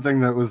wasn't something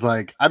that was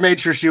I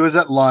made sure she was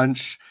at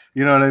lunch.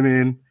 You know what I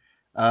mean?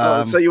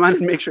 So you wanted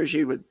to make sure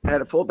she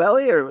had a full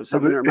belly, or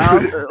something in her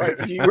mouth, or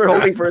you were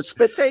hoping for a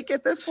spit take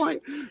at this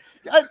point?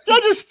 I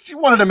just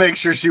wanted to make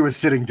sure she was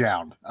sitting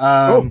down.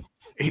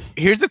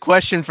 Here's a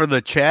question for the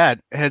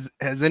chat. Has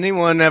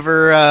anyone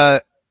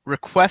ever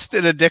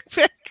requested a dick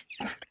pic?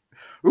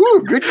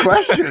 Ooh, good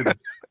question.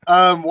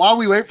 While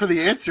we wait for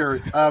the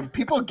answer,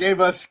 people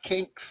gave us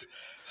kinks.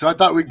 So I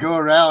thought we'd go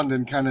around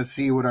and kind of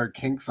see what our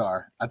kinks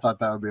are. I thought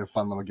that would be a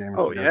fun little game.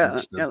 Oh,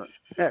 yeah. Yeah,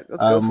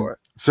 let's go for it.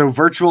 So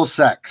virtual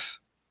sex.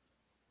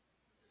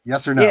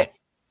 Yes or no? Yeah.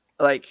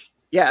 Like,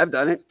 yeah, I've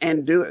done it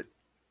and do it.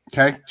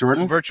 Okay,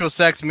 Jordan? Virtual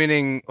sex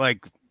meaning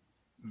like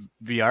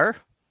VR?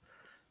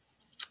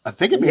 I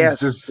think it means Yes.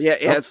 just... Yeah,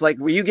 it's like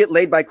where you get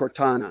laid by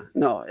Cortana.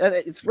 No,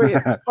 it's where you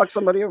fuck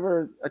somebody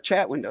over a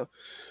chat window.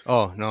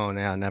 Oh, no,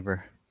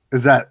 never.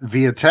 Is that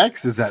via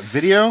text? Is that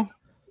video?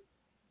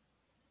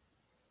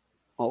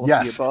 All of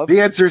Yes. the above.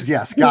 The answer is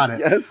yes. Got it.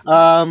 Yes.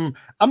 I'm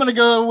going to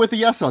go with a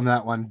yes on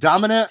that one.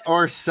 Dominant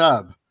or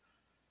sub?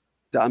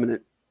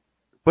 Dominant.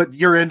 But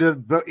you're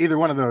into either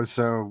one of those.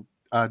 So,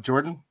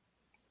 Jordan?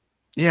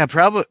 Yeah,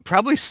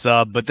 probably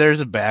sub, but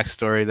there's a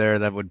backstory there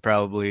that would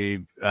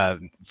probably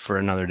for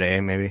another day,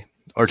 maybe,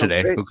 or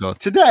today. Great. We'll go.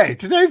 Today's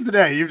the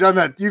day. You've done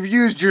that. You've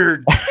used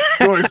your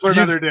story for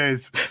another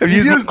days.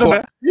 You've used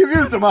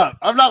them up.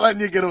 I'm not letting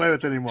you get away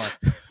with it anymore.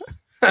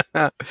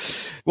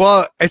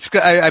 Well,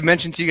 I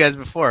mentioned to you guys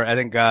before, I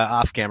think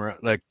off camera,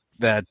 like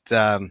that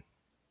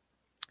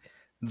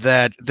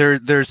that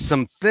there's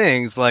some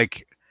things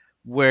like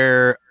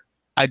where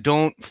I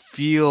don't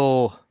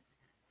feel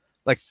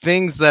like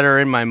things that are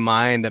in my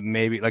mind that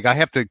maybe like I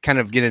have to kind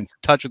of get in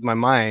touch with my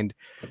mind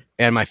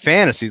and my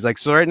fantasies. Like,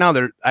 so right now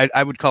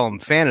I would call them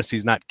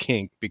fantasies, not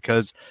kink,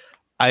 because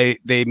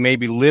they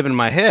maybe live in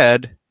my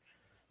head,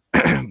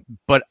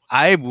 but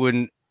I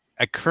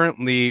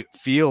currently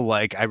feel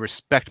like I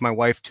respect my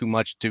wife too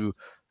much to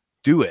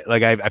do it.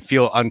 Like I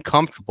feel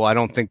uncomfortable. I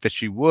don't think that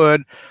she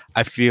would.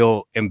 I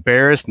feel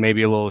embarrassed,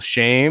 maybe a little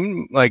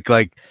shame. Like,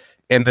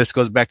 and this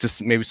goes back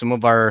to maybe some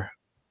of our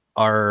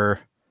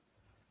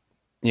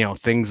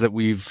things that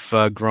we've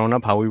grown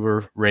up, how we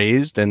were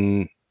raised,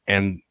 and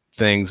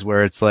things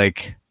where it's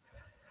like,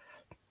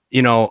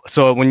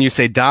 so when you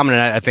say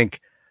dominant, I think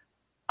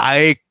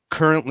I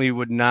currently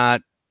could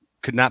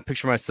not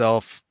picture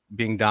myself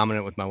being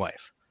dominant with my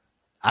wife.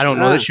 I don't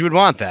know that she would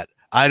want that.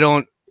 I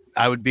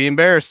would be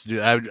embarrassed to do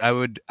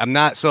that. I'm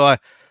not. So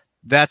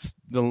that's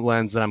the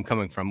lens that I'm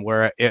coming from,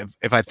 where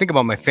if I think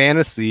about my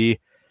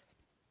fantasy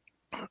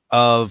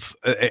of,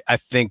 I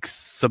think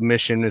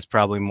submission is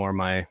probably more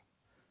my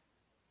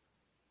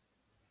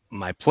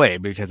play,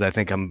 because I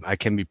think I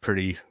can be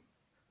pretty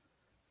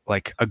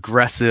like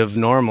aggressive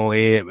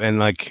normally, and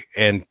like,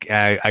 and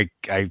I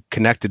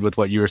connected with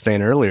what you were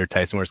saying earlier,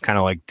 Tyson, where it's kind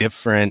of like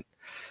different.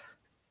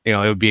 It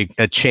would be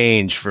a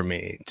change for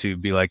me to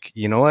be like,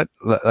 you know what,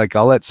 like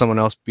I'll let someone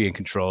else be in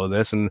control of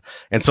this, and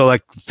so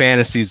like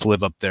fantasies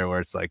live up there, where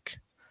it's like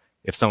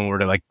if someone were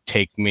to like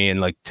take me and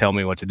like tell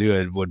me what to do,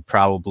 it would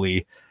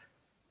probably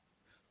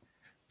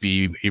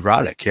be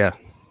erotic. Yeah.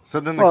 So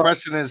then the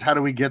question is, how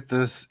do we get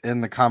this in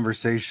the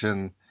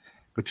conversation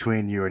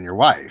between you and your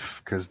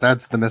wife? Because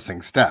that's the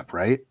missing step,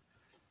 right?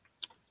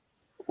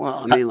 Well,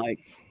 I mean,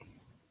 like,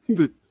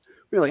 we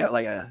only got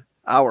like an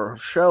hour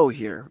show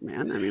here,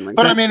 man. I mean, like,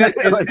 but I mean,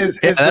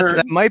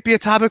 that might be a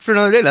topic for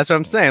another day. That's what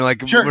I'm saying.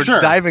 Like, we're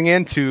diving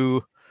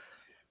into.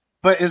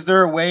 But is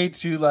there a way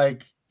to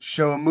like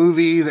show a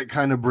movie that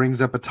kind of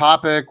brings up a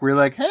topic where you're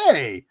like,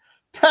 hey,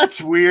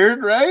 that's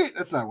weird, right?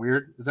 That's not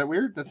weird. Is that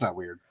weird? That's not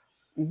weird.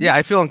 Yeah,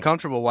 I feel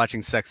uncomfortable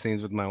watching sex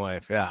scenes with my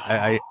wife.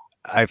 Yeah,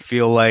 I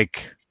feel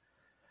like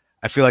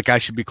I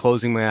should be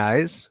closing my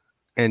eyes,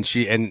 and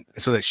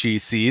so that she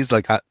sees.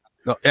 Like,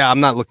 I'm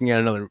not looking at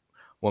another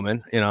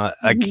woman.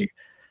 Like.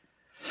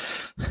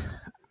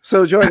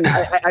 So Jordan,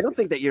 I don't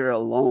think that you're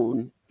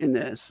alone in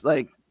this.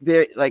 Like,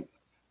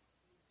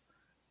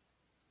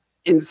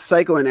 in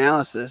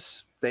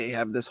psychoanalysis, they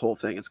have this whole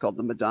thing. It's called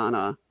the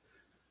Madonna.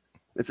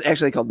 It's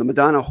actually called the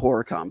Madonna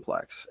Horror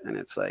Complex, and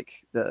it's like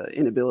the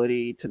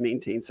inability to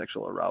maintain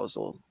sexual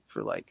arousal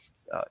for like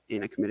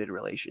in a committed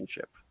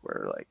relationship,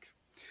 where like,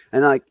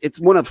 and like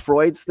it's one of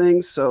Freud's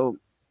things. So,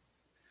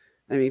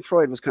 I mean,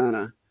 Freud was kind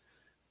of,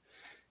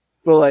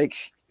 well, like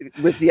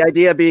with the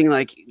idea being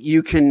like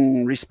you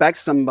can respect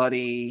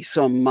somebody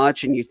so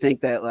much, and you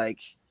think that like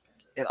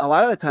a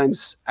lot of the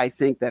times I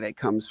think that it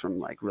comes from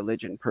like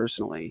religion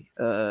personally.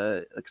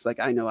 Because like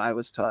I know I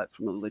was taught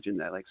from religion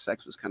that like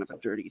sex was kind of a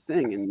dirty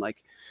thing, and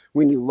like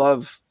when you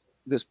love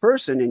this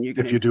person and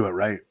if you do it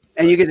right,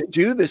 and you get to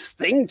do this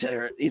thing to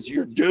her,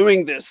 you're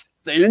doing this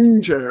thing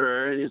to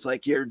her, and it's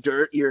like you're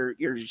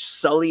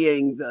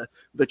sullying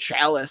the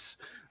chalice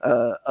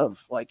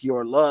of like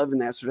your love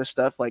and that sort of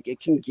stuff. Like it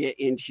can get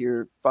into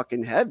your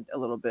fucking head a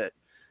little bit,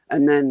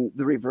 and then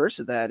the reverse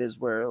of that is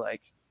where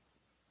like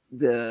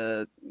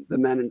the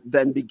men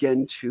then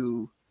begin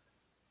to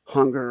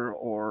hunger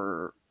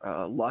or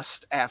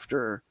lust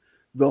after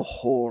the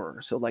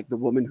whore. So like the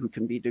woman who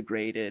can be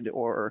degraded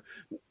or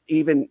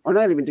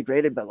not even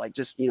degraded, but like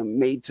just,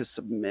 made to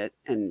submit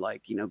and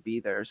like, be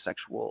their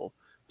sexual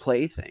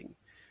plaything.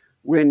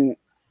 When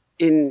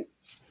in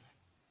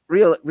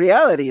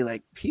reality,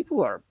 like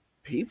people are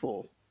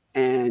people,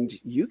 and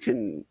you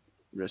can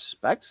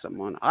respect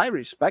someone. I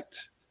respect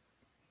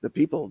the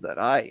people that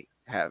I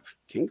have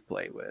kink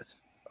play with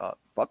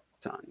fuck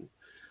ton.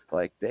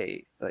 Like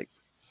they like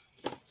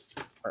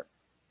are,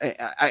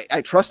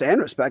 I trust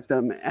and respect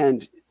them,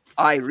 and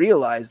I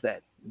realize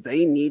that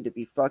they need to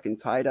be fucking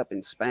tied up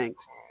and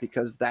spanked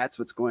because that's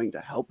what's going to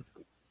help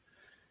them,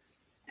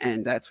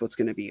 and that's what's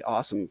going to be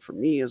awesome for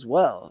me as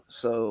well.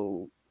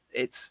 So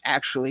it's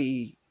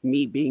actually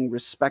me being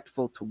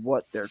respectful to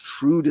what their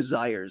true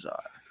desires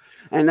are,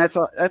 and that's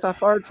a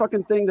hard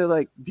fucking thing to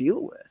like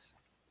deal with.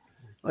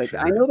 Like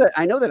Sure. I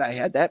know that I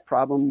had that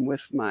problem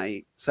with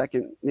my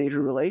second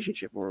major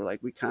relationship where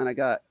like we kind of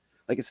got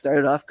like it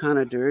started off kind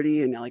of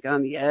dirty and like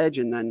on the edge,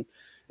 and then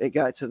it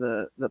got to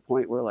the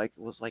point where like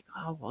it was like,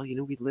 oh well, you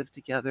know, we lived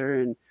together,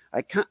 and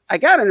I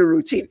got in a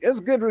routine. It was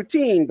a good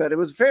routine, but it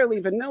was fairly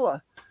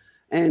vanilla,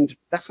 and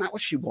that's not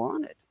what she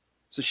wanted.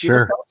 So she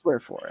Sure. looked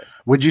elsewhere for it.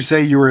 Would you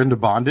say you were into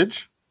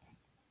bondage?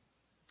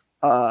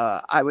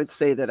 I would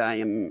say that I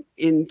am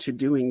into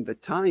doing the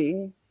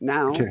tying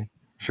now. Okay.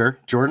 Sure.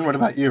 Jordan, what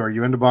about you? Are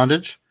you into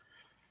bondage?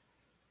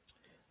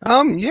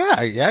 Yeah,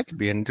 I could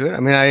be into it. I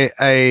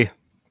mean,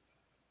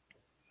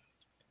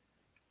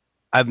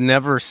 I've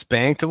never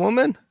spanked a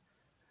woman,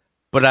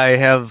 but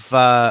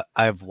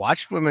I've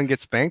watched women get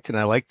spanked, and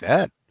I like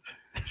that.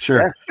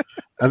 Sure.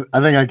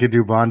 I think I could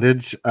do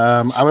bondage.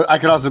 I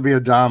could also be a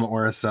dom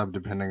or a sub,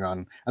 depending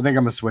on. I think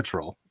I'm a switch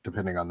role,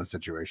 depending on the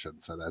situation.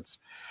 So that's.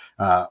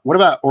 What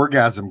about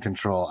orgasm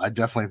control? I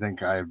definitely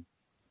think I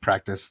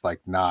practice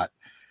like not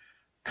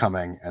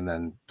coming and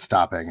then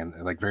stopping,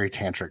 and like very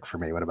tantric for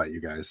me. What about you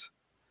guys?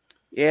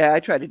 Yeah, I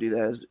try to do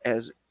that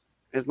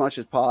as much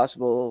as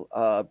possible.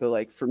 But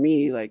like for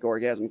me, like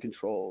orgasm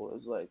control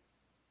is like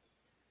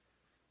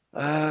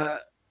uh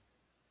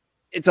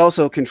it's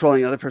also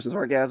controlling the other person's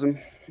orgasm.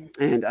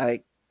 And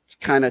I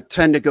kind of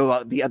tend to go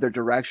out the other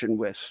direction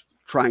with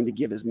trying to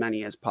give as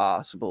many as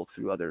possible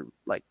through other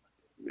like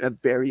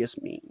various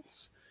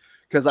means.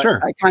 Because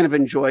Sure. I kind of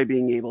enjoy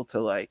being able to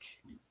like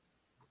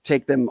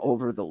take them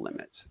over the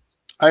limit.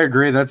 I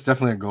agree. That's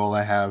definitely a goal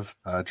I have.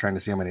 Trying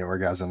to see how many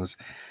orgasms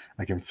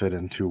I can fit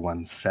into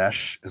one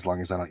sesh, as long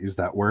as I don't use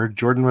that word.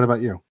 Jordan, what about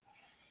you?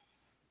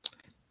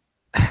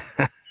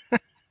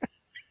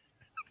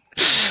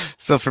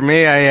 So for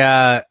me,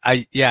 I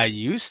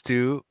used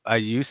to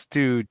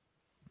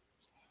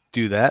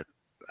do that.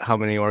 How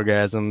many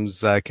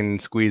orgasms I can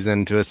squeeze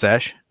into a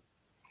sesh?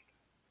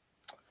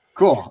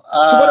 Cool.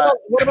 So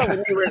what about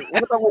when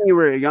you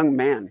were a young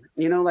man?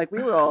 You know, like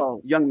we were all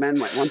young men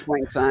at one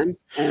point in time,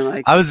 and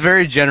like I was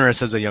very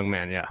generous as a young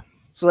man. Yeah.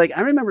 so like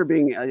I remember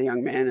being a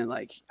young man and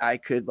like I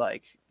could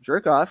like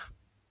jerk off,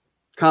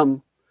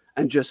 come,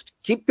 and just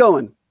keep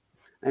going,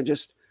 and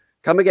just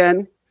come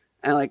again,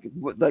 and like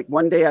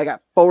one day I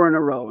got 4 in a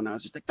row, and I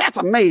was just like, that's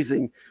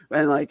amazing,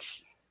 and like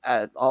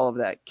all of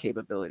that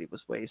capability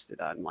was wasted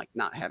on like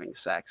not having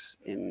sex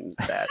in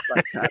that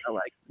like kind of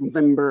like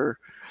limber.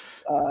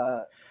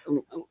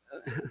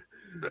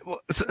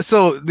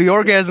 So the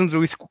orgasms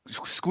we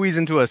squeeze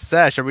into a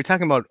sesh, are we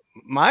talking about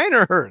mine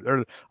or hers,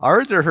 or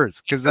ours or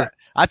hers? Because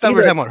I thought we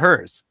were talking about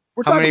hers.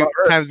 We're How talking many about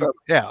Earth, times? so,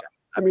 Yeah,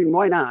 I mean,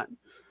 why not?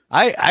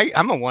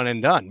 I'm a one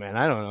and done, man.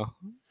 I don't know.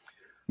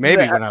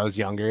 Maybe when I was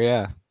younger,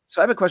 yeah.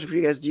 So I have a question for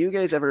you guys. Do you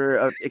guys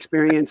ever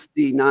experience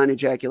the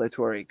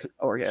non-ejaculatory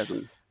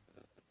orgasm?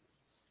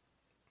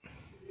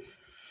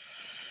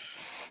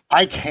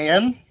 I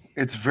can.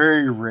 It's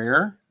very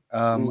rare.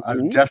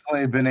 I've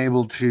definitely been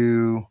able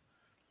to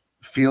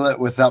feel it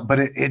without, but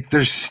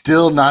there's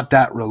still not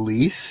that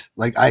release.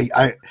 Like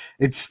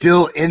it's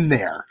still in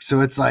there. So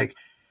it's like,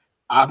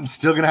 I'm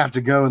still going to have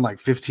to go in like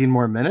 15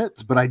 more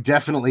minutes, but I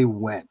definitely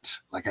went.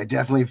 Like I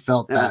definitely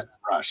felt that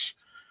rush.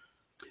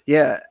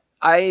 Yeah.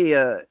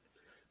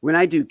 When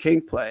I do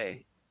kink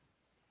play,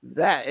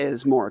 that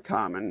is more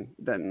common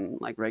than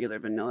like regular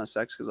vanilla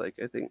sex. Cause like,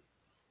 I think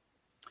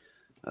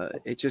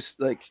it just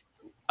like,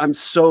 I'm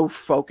so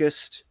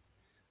focused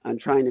on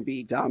trying to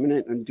be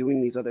dominant and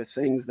doing these other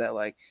things that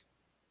like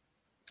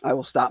I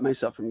will stop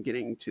myself from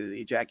getting to the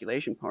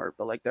ejaculation part.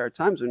 But like there are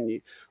times when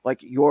you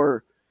like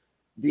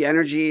the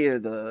energy or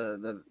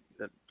the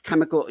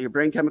chemical, your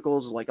brain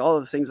chemicals, like all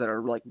of the things that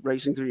are like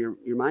racing through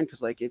your mind.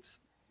 Cause like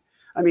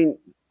I mean,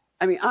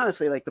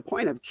 honestly, like the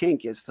point of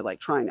kink is to like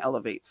try and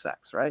elevate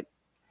sex, right?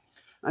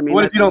 I mean,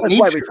 what if you don't that's need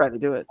why to? we try to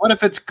do it. What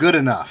if it's good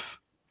enough?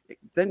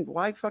 Then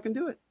why fucking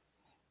do it?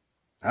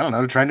 I don't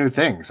know, to try new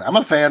things. I'm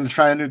a fan of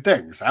trying new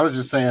things. I was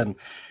just saying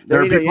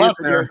there are people out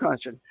there.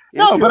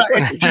 No, but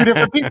it's 2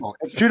 different people.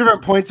 It's 2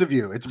 different points of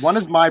view. One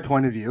is my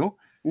point of view.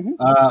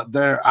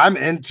 I'm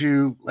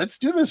into, let's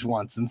do this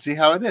once and see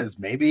how it is.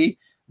 Maybe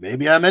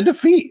I'm into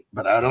feet,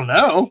 but I don't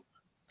know.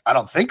 I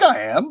don't think I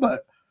am,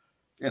 but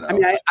you know. I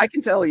mean, I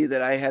can tell you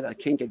that I had a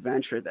kink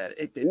adventure that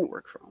it didn't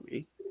work for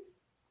me.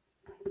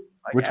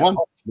 Like, which one?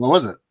 What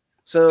was it?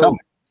 So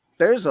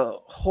there's a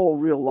whole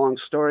real long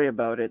story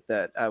about it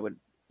that I would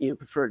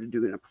prefer to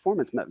do in a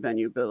performance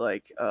venue, but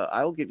like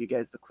I'll give you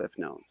guys the cliff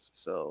notes.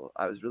 So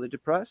I was really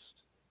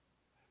depressed,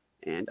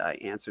 and I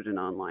answered an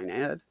online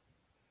ad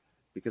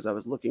because I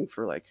was looking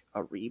for like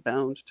a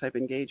rebound type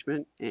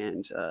engagement,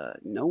 and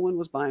no one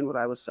was buying what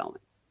I was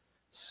selling.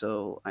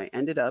 So I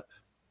ended up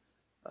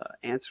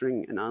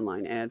answering an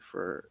online ad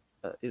for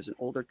it was an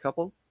older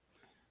couple.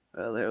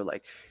 They were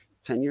like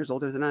 10 years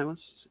older than I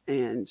was,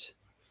 and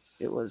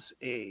it was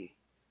a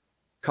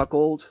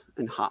cuckold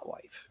and hot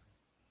wife.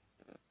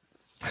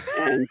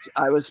 And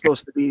I was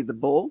supposed to be the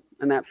bull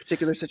in that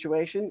particular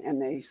situation,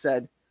 and they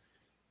said,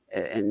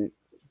 and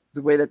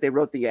the way that they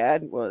wrote the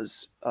ad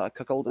was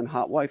cuckold and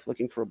hot wife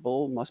looking for a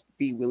bull must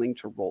be willing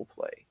to role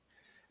play.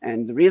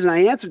 And the reason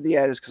I answered the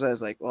ad is because I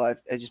was like, well,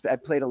 I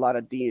played a lot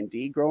of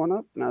D&D growing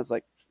up, and I was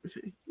like,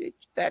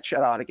 that shit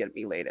ought to get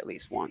me laid at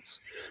least once.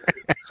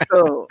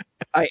 So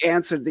I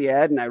answered the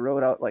ad, and I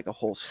wrote out like a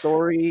whole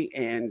story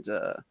and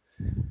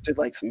did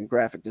like some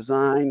graphic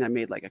design. I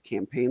made like a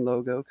campaign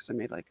logo because I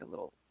made like a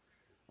little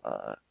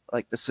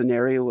like the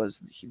scenario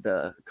was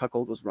the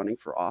cuckold was running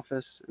for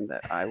office and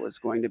that I was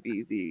going to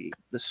be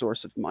the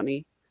source of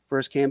money for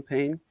his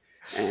campaign.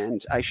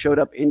 And I showed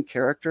up in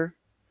character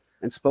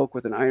and spoke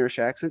with an Irish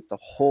accent the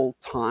whole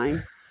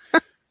time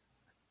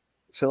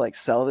to like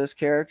sell this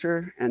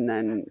character. And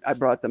then I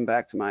brought them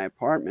back to my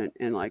apartment,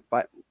 and like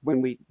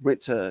when we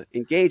went to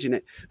engage in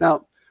it.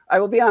 Now, I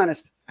will be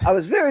honest, I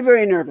was very,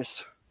 very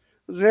nervous.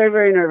 I was very,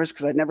 very nervous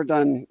because I'd never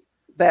done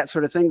that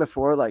sort of thing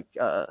before, like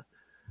a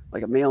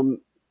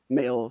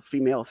male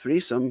female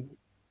threesome.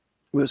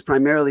 It was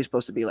primarily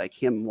supposed to be like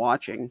him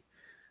watching,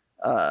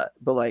 but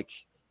like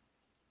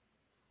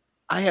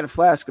I had a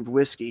flask of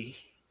whiskey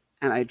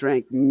and I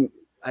drank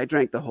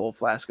the whole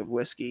flask of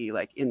whiskey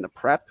like in the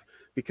prep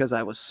because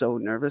I was so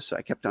nervous. So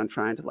I kept on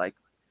trying to like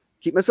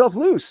keep myself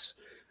loose.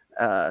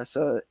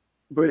 So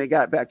when I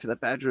got back to the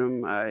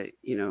bedroom,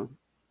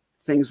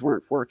 things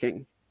weren't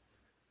working.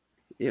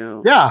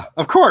 Yeah,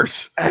 of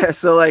course.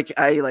 So like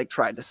I like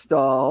tried to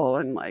stall,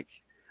 and like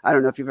I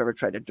don't know if you've ever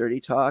tried to dirty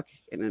talk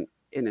in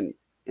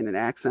an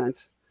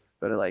accent,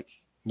 but it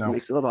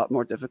makes it a lot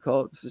more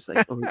difficult. It's just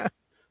like,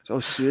 oh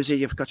Susie,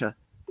 you've got a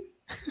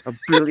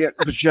brilliant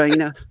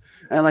vagina,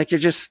 and like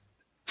you've got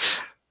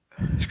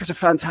a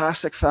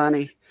fantastic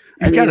fanny.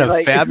 You've got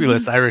a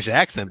fabulous Irish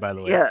accent, by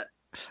the way. Yeah.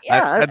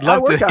 I'd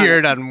love to hear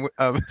it on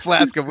a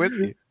flask of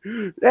whiskey.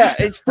 Yeah,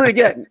 it's pretty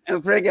good. It's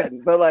pretty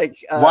good. But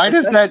like, why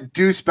does that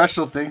do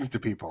special things to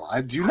people?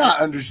 I do not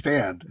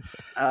understand.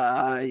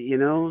 I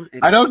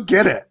don't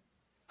get it.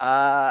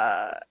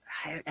 I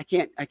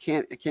can't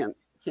tell.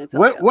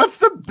 What's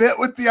the bit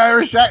with the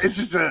Irish accent? It's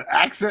just an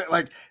accent.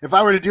 Like, if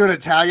I were to do an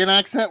Italian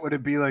accent, would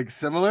it be like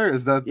similar?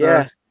 Is that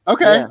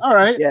okay? Yeah. All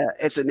right. Yeah,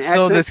 it's an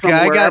accent this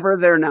guy from wherever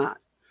they're not.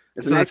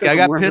 So this guy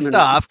got pissed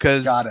off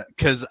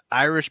because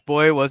Irish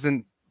boy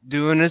wasn't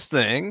doing his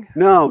thing.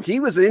 No, he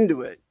was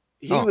into it.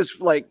 He was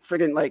like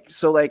friggin' like,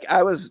 so like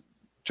I was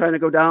trying to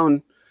go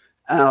down,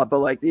 but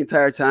like the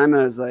entire time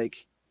I was like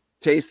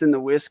tasting the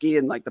whiskey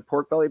and like the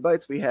pork belly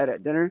bites we had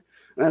at dinner.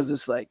 And I was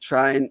just like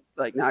trying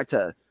like not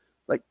to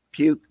like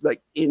puke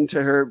like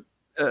into her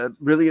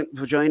brilliant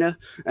vagina.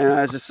 And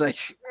I was just like,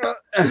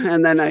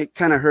 and then I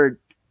kind of heard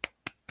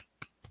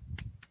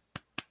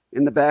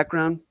in the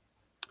background.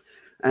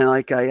 And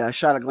like I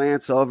shot a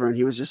glance over, and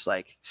he was just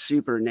like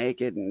super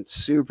naked and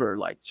super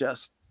like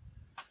just,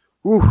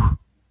 whew.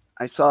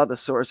 I saw the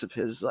source of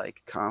his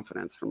like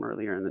confidence from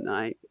earlier in the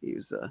night. He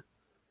was so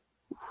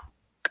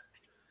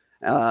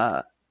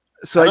I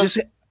was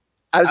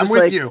just with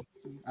like, you.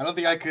 I don't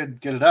think I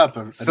could get it up.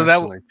 So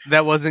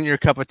that wasn't your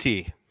cup of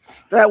tea.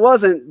 That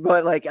wasn't,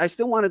 but like I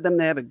still wanted them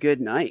to have a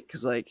good night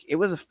because like it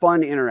was a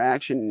fun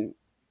interaction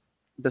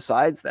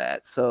besides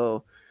that.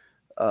 So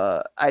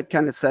I'd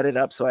kind of set it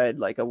up so I had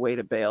like a way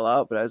to bail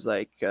out, but I was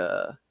like,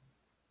 why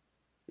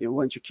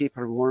don't you keep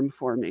her warm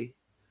for me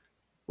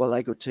while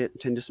I go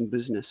tend to some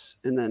business?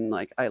 And then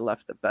like I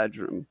left the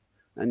bedroom,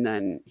 and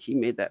then he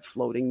made that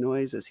floating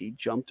noise as he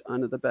jumped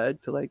onto the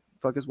bed to like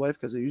fuck his wife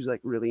because he was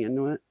like really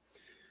into it.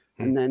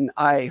 And then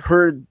I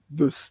heard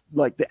this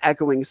like the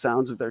echoing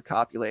sounds of their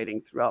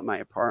copulating throughout my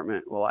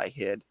apartment while I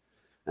hid.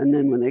 And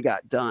then when they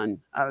got done,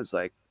 I was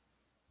like,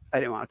 I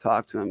didn't want to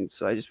talk to him,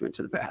 so I just went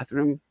to the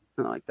bathroom.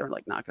 And like they're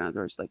like knocking on the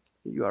door. It's like,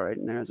 you all right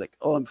in there? I was like,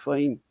 oh, I'm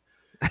fine.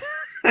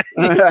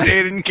 You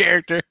stayed in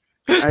character.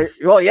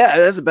 Well, yeah,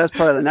 that's the best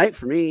part of the night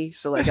for me.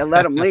 So like I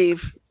let him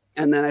leave,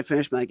 and then I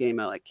finished my game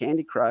at like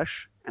Candy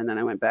Crush, and then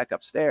I went back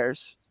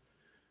upstairs,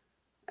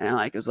 and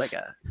like it was like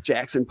a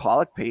Jackson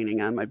Pollock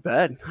painting on my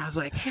bed. I was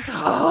like,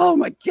 oh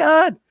my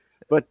god!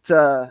 But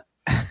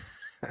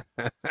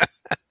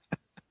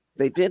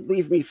they did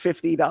leave me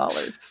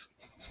 $50.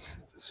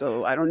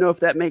 So I don't know if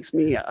that makes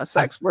me a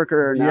sex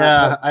worker or not.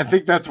 Yeah, I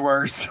think that's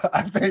worse.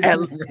 I think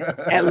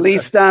at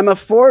least I'm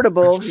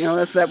affordable.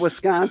 That's that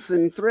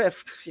Wisconsin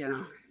thrift.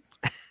 It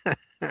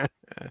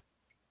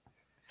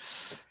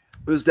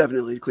was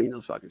definitely clean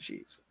those fucking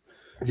sheets.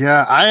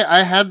 Yeah,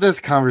 I had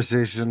this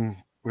conversation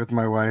with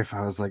my wife.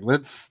 I was like,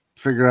 let's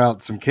figure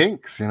out some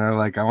kinks.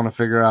 Like I want to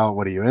figure out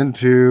what are you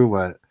into,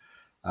 what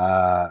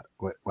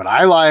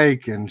I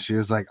like. And she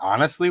was like,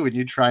 honestly, when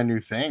you try new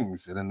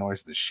things, it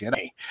annoys the shit out of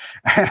me.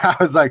 And I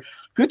was like,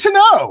 good to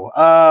know.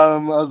 I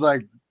was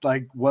like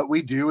what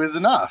we do is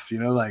enough,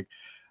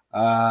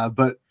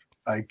 but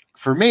like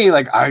for me,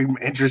 like I'm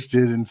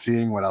interested in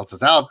seeing what else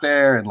is out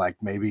there, and like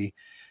maybe,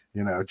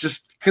 you know,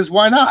 just because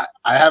why not?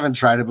 I haven't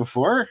tried it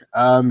before.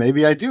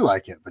 Maybe I do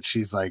like it, but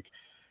she's like,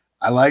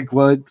 I like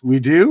what we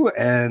do,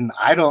 and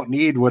I don't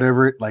need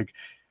whatever. Like,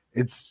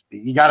 it's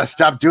you got to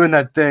stop doing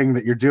that thing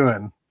that you're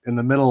doing in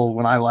the middle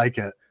when I like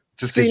it,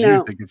 just because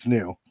you think it's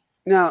new.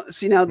 Now,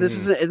 this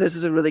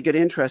is a really good,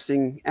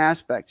 interesting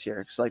aspect here.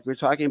 Because like we're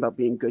talking about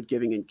being good,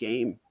 giving, and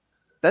game.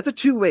 That's a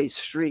two-way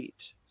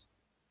street.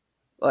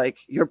 Like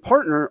your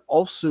partner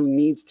also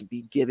needs to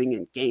be giving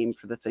and game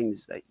for the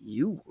things that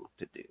you want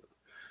to do.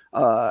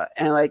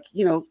 And like,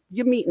 you know,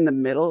 you meet in the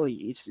middle.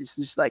 It's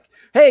just like,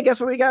 hey, guess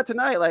what we got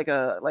tonight? Like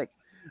a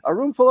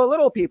room full of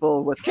little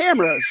people with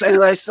cameras. And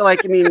like, so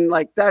like, I mean,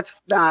 like that's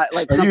not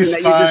like something that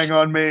you just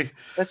on me.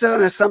 That's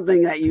not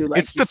something that you like.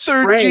 It's the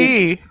third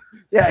G.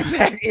 Yeah,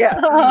 exactly. Yeah.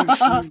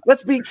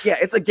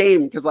 It's a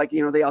game because like,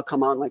 you know, they all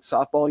come out in like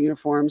softball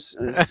uniforms.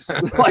 And it's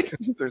just, like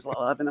there's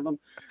 11 of them.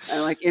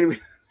 And like, anyway,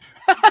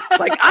 it's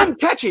like I'm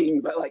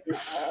catching, but like,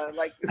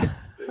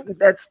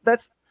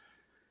 that's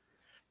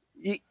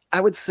I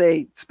would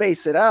say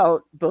space it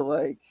out, but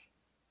like,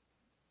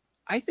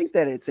 I think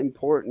that it's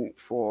important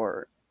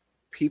for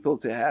people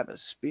to have a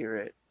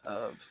spirit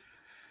of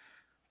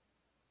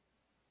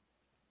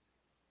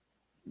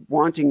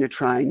wanting to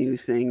try new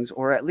things,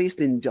 or at least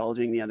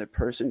indulging the other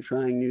person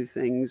trying new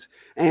things,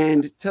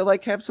 and to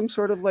like have some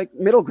sort of like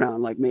middle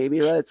ground. Like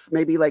maybe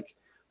like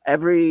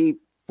every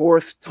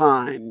fourth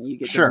time you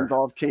get to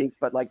involve kink,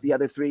 but like the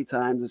other 3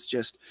 times it's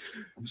just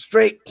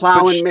straight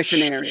plowing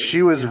missionary.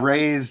 She was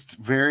raised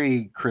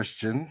very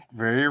Christian,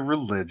 very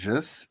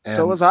religious. And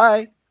so was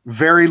I.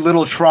 Very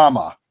little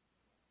trauma.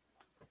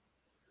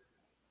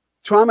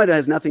 Trauma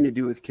has nothing to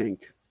do with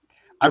kink.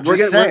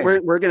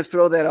 We're gonna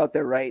throw that out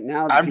there right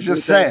now. I'm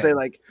just saying. Say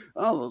like,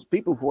 oh, those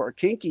people who are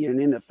kinky and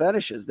into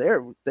fetishes,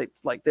 there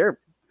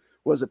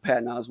was a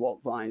Patton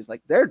Oswalt line. He's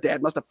like, their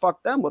dad must have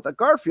fucked them with a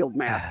Garfield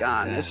mask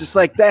on. It's just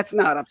like, that's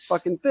not a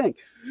fucking thing.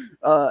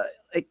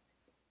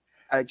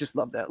 I just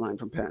love that line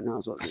from Patton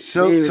Oswalt.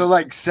 So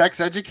like sex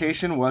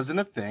education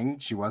wasn't a thing.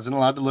 She wasn't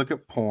allowed to look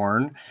at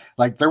porn.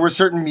 Like there was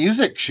certain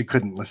music she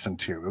couldn't listen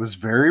to. It was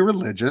very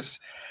religious,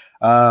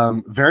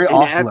 very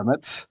off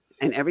limits.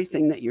 And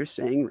everything that you're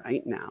saying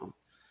right now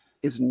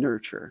is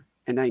nurture.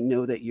 And I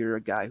know that you're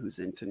a guy who's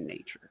into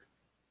nature.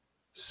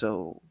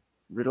 So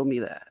riddle me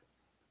that.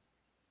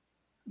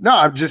 No,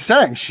 I'm just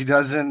saying she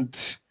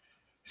doesn't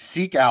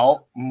seek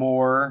out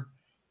more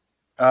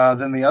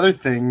than the other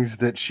things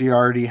that she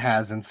already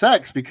has in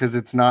sex, because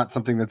it's not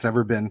something that's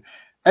ever been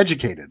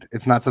educated.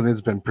 It's not something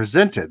that's been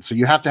presented. So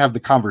you have to have the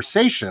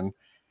conversation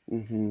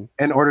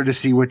in order to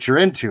see what you're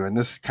into. And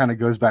this kind of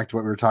goes back to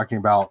what we were talking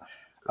about.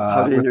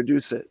 How to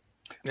introduce it.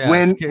 Yeah,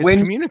 when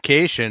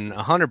communication,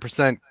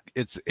 100%,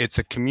 it's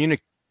a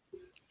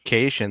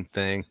communication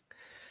thing.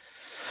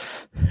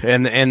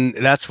 And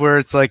that's where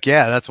it's like,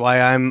 yeah, that's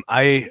why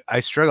I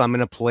struggle. I'm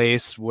in a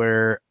place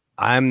where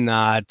I'm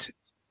not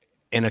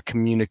in a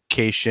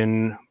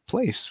communication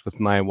place with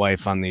my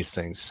wife on these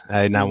things.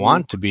 And I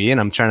want to be, and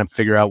I'm trying to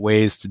figure out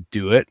ways to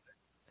do it.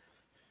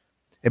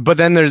 But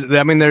then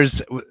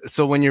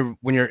so when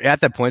you're at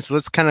that point, so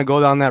let's kind of go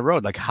down that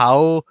road. Like,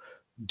 how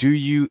do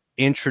you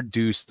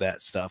introduce that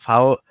stuff?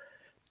 How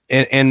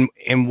and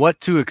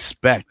what to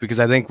expect? Because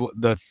I think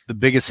the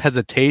biggest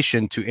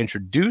hesitation to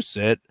introduce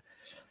it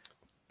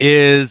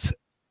is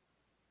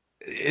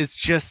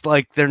just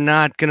like, they're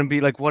not going to be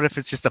like, what if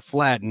it's just a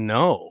flat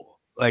no?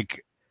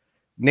 Like,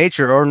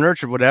 nature or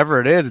nurture, whatever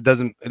it is, it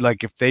doesn't,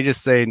 like, if they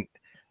just say,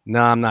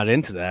 no, I'm not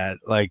into that,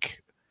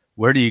 like,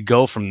 where do you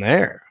go from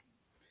there?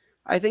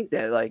 I think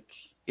that, like,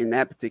 in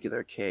that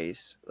particular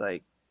case,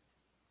 like,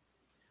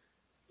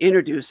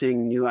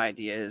 introducing new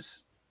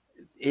ideas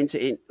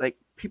like,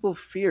 people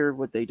fear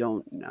what they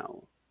don't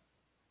know.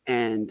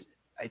 And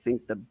I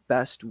think the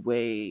best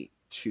way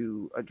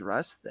to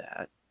address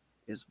that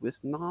is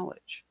with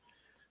knowledge.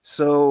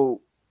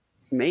 So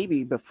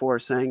maybe before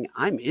saying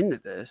I'm into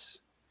this,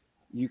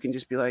 you can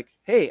just be like,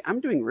 hey, I'm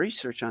doing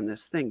research on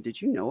this thing.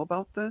 Did you know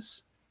about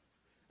this?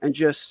 And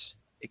just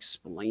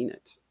explain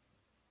it.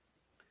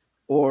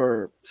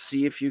 Or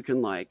see if you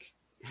can like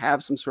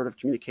have some sort of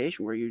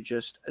communication where you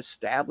just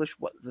establish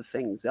what the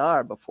things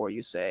are before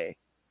you say,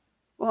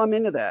 well, I'm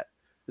into that.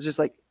 It's just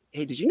like,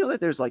 hey, did you know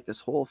that there's like this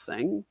whole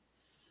thing?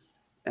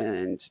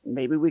 And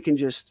maybe we can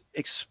just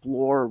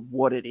explore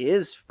what it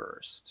is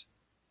first.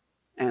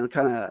 And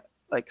kind of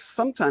like,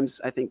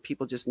 sometimes I think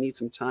people just need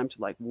some time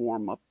to like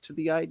warm up to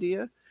the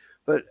idea.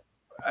 But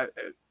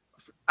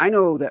I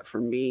know that for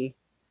me,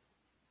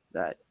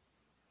 that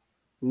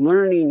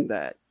learning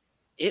that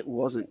it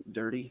wasn't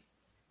dirty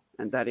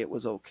and that it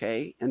was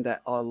okay, and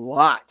that a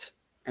lot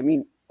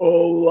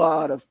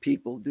of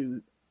people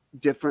do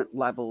different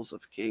levels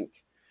of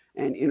kink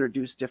and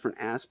introduce different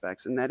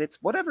aspects, and that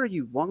it's whatever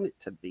you want it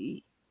to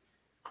be.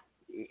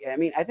 I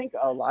mean, I think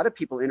a lot of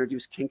people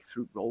introduce kink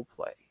through role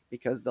play,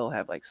 because they'll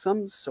have like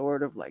some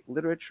sort of like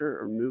literature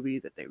or movie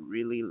that they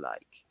really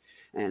like,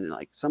 and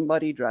like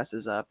somebody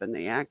dresses up and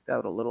they act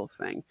out a little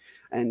thing,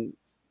 and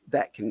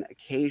that can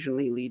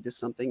occasionally lead to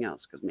something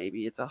else, because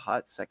maybe it's a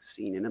hot sex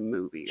scene in a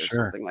movie or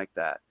Sure. something like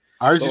that.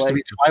 Ours But used to like,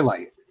 be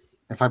Twilight.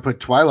 If I put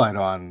Twilight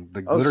on,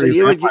 the oh, so glittery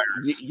you would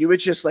vampires, you would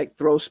just like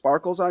throw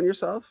sparkles on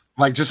yourself?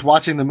 like just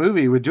watching the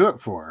movie would do it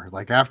for.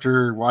 Like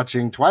after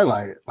watching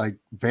Twilight, like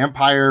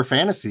vampire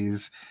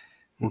fantasies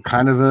were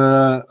kind of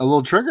a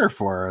little trigger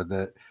for her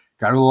that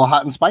got her a little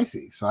hot and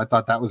spicy. So I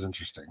thought that was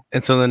interesting.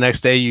 And so the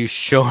next day you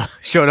showed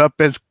up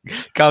as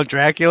Count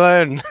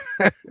Dracula and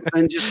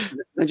And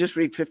just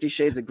read 50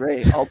 Shades of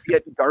Grey,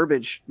 albeit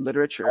garbage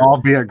literature.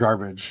 Albeit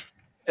garbage.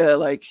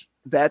 Like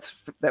that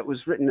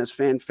was written as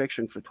fan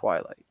fiction for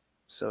Twilight.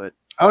 So it.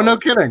 Oh, no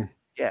kidding.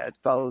 Yeah, it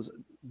follows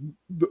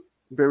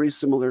very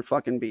similar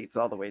fucking beats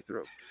all the way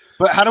through.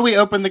 But how do we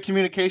open the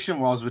communication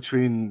walls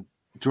between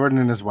Jordan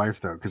and his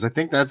wife, though? Because I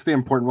think that's the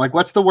important. Like,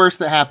 what's the worst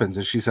that happens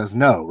if she says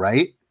no,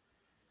 right?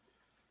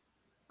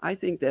 I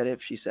think that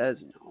if she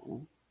says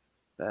no,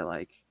 that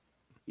like,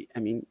 I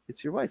mean,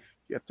 it's your wife.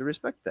 You have to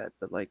respect that.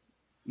 But like,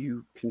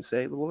 you can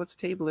say, well, let's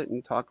table it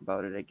and talk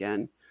about it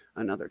again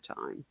another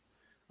time.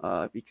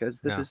 Because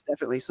this is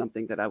definitely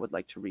something that I would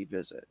like to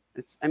revisit.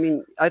 I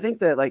mean, I think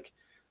that like,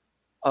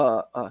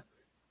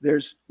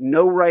 there's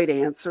no right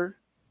answer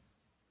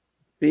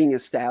being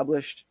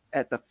established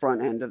at the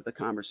front end of the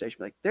conversation.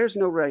 Like, there's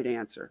no right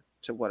answer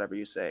to whatever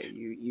you say.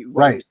 You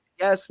right? You say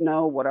yes,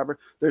 no, whatever.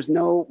 There's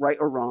no right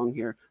or wrong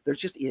here. There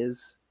just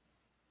is,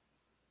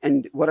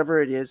 and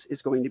whatever it is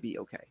going to be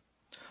okay.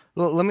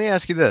 Well, let me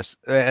ask you this,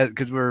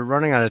 because we're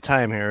running out of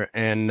time here,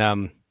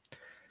 and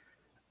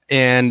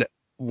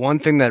one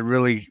thing that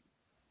really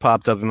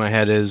popped up in my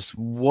head is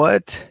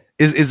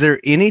is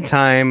there any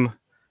time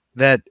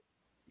that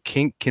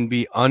kink can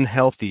be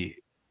unhealthy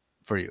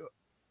for you,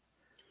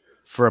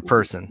 for a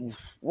person?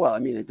 Well, I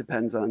mean, it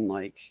depends on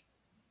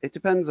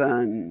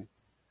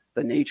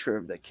the nature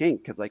of the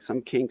kink, because like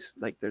some kinks,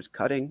 like there's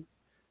cutting,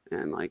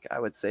 and like I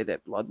would say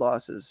that blood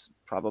loss is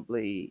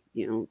probably,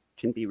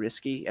 can be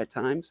risky at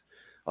times.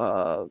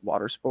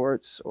 Water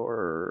sports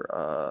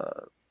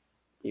or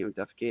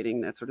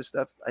defecating, that sort of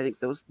stuff. I think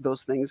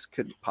those things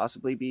could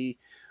possibly be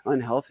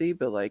unhealthy,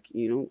 but like,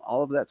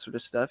 all of that sort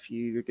of stuff,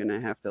 you're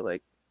gonna have to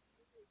like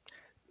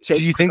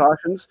take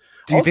precautions.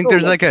 Do you think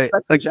there's like a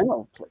in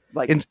general,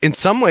 like in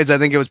some ways, I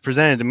think it was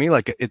presented to me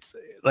like it's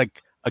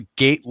like a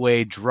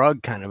gateway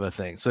drug kind of a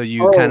thing. So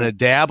you kind of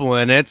dabble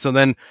in it, so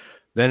then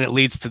it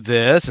leads to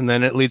this, and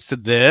then it leads to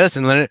this,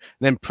 and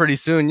then pretty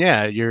soon,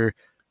 you're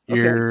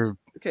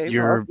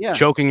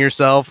choking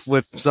yourself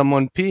with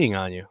someone peeing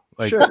on you.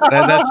 Like sure.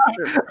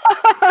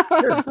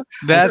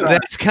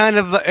 That's kind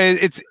of that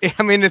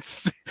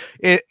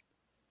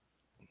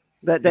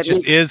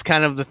just is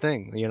kind of the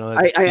thing,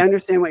 I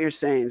understand what you're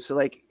saying. So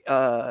like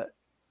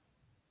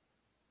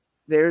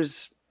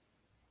there's,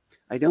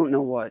 I don't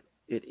know what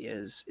it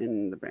is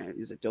in the brand.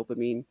 Is it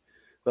dopamine?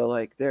 But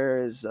like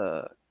there's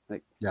I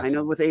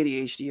know with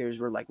ADHDers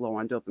we're like low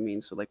on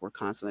dopamine, so like we're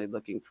constantly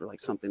looking for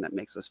like something that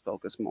makes us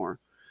focus more.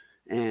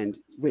 And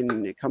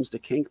when it comes to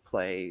kink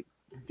play,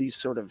 these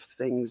sort of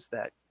things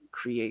that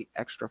create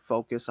extra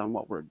focus on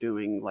what we're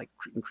doing, like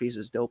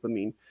increases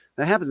dopamine.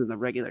 That happens in the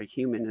regular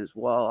human as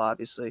well,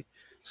 obviously.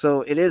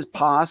 So it is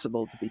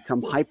possible to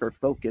become hyper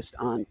focused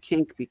on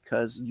kink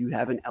because you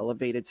have an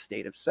elevated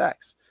state of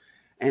sex,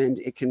 and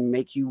it can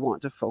make you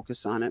want to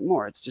focus on it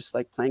more. It's just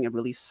like playing a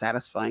really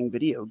satisfying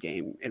video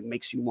game. It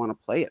makes you want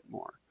to play it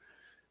more.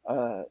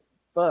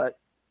 But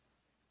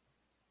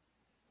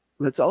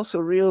let's also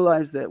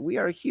realize that we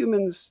are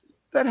humans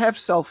that have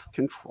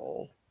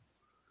self-control.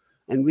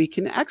 And we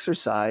can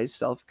exercise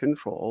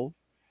self-control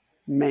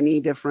many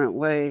different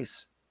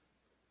ways.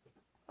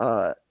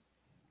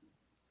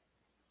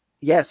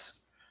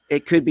 Yes,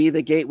 it could be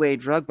the gateway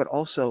drug, but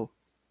also,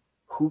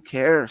 who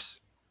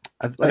cares?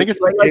 I think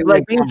it's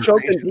like being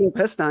choked and being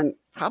pissed on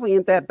probably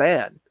ain't that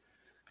bad.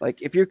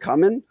 Like if you're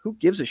coming, who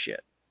gives a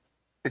shit?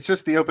 It's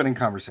just the opening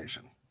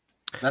conversation.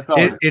 That's all.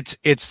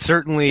 It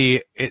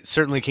certainly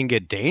can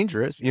get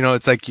dangerous.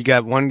 It's like you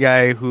got one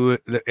guy who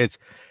it's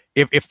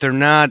if there's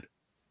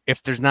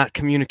not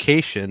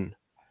communication,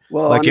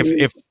 well, like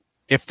if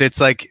it's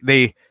like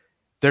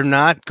they're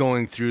not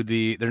going through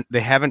they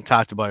haven't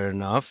talked about it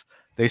enough.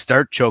 They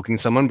start choking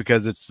someone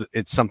because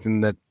it's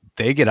something that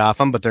they get off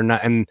on, but they're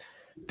not, and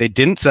they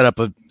didn't set up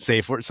a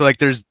safe word. So like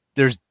there's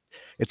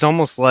it's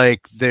almost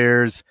like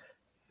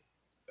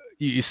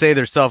you say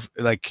there's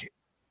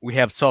we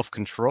have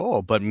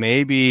self-control, but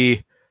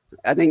maybe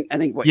I think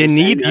what you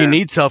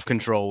need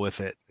self-control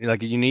with it.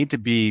 Like you need to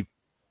be.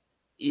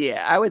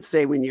 Yeah, I would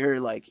say when you're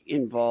like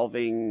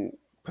involving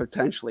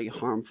potentially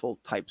harmful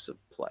types of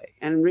play,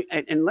 and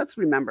let's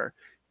remember,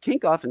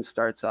 kink often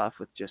starts off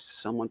with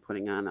just someone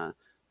putting on a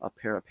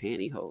pair of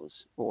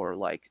pantyhose or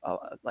like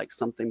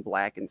something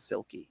black and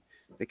silky.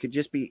 It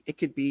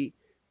could be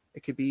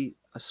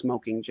a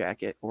smoking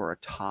jacket or a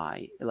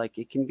tie. Like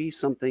it can be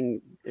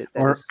something.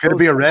 Or could it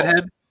be a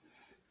redhead?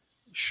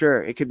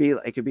 Sure, it could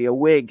be a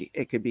wig.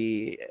 It could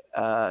be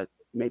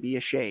maybe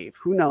a shave.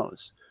 Who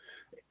knows?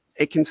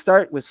 It can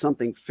start with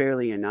something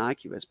fairly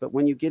innocuous, but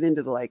when you get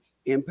into the like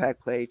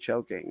impact play,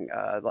 choking,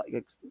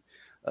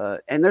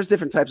 And there's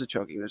different types of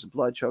choking. There's a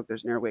blood choke,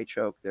 there's an airway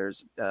choke,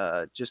 there's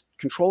just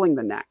controlling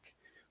the neck,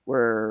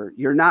 where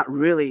you're not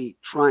really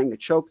trying to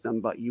choke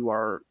them, but you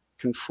are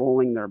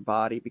controlling their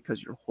body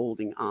because you're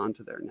holding on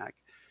to their neck.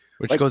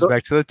 Which goes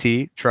back to the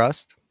T,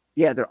 trust.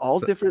 Yeah, they're all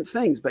different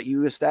things, but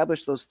you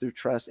establish those through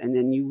trust, and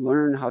then you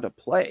learn how to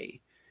play.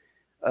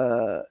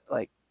 And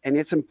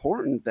it's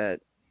important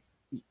that,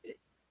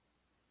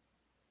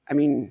 I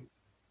mean,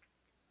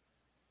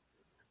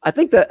 I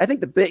think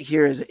the bit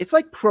here is it's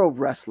like pro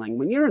wrestling.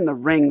 When you're in the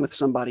ring with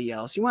somebody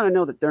else, you want to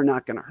know that they're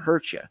not going to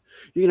hurt you.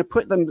 You're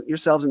going to put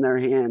yourselves in their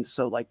hands.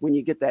 So like when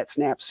you get that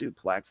snap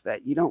suplex,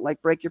 that you don't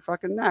like break your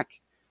fucking neck.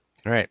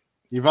 All right.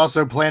 You've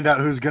also planned out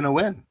who's going to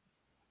win.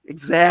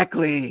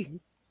 Exactly.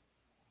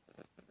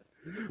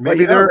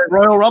 Maybe they're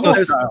Royal Rumble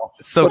style.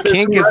 So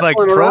Kink is like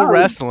pro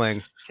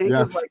wrestling. Kink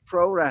is like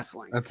pro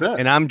wrestling. That's it.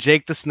 And I'm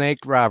Jake the Snake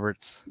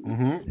Roberts.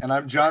 Mm-hmm. And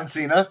I'm John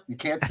Cena. You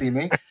can't see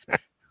me.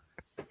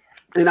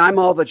 And I'm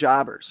all the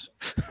jobbers.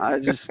 I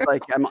just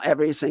like I'm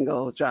every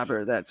single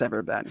jobber that's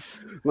ever been.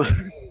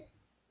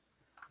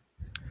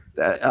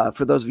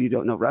 For those of you who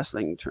don't know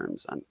wrestling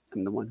terms, I'm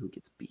the one who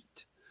gets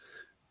beat.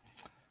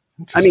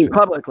 I mean,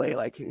 publicly,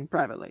 like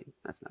privately,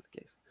 that's not the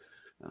case.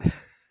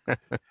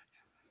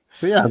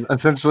 But yeah,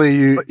 essentially,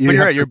 you're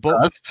right. You're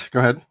both.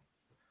 Go ahead.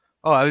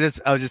 Oh, I was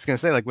just gonna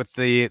say, like with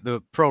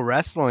the pro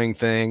wrestling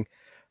thing,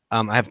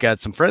 I've got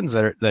some friends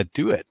that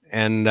do it,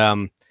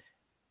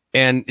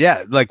 and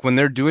yeah, like when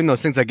they're doing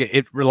those things, like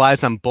it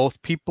relies on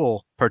both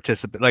people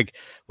participate. Like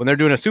when they're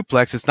doing a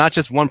suplex, it's not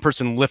just one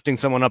person lifting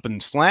someone up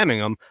and slamming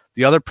them.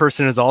 The other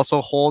person is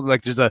also holding.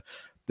 Like there's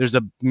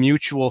a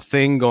mutual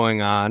thing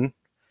going on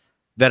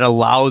that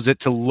allows it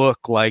to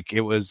look like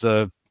it was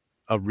a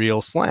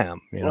real slam.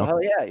 You know?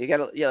 Hell yeah, you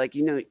gotta like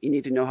you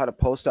need to know how to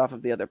post off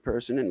of the other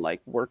person and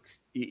like work.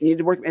 You need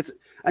to work.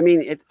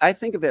 I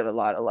think of it a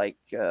lot of like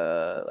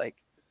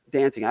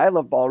dancing. I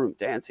love ballroom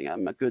dancing.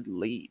 I'm a good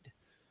lead.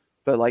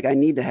 But like, I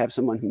need to have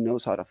someone who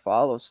knows how to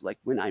follow. So like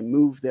when I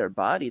move their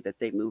body, that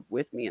they move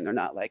with me and they're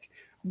not like,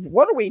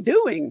 what are we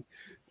doing?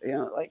 You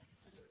know, like.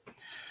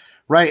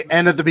 Right.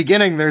 And at the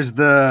beginning, there's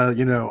the,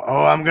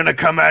 oh, I'm going to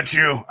come at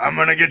you. I'm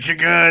going to get you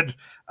good.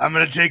 I'm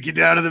going to take you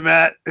down to the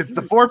mat. It's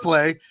the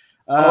foreplay.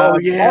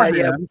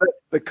 Yeah. But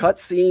the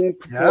cutscene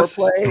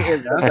foreplay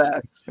is the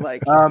best.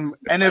 Like,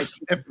 and if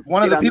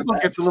one of the people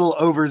gets a little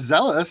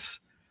overzealous,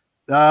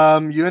 you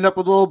end up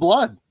with a little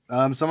blood.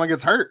 Someone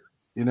gets hurt,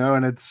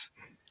 and it's.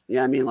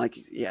 Yeah, I mean,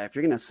 if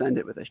you're gonna send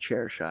it with a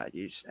chair shot,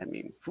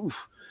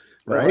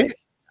 right? Like,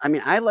 I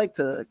mean, I like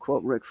to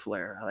quote Ric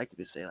Flair. I like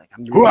to say, like,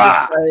 I'm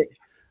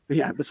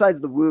yeah.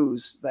 Besides the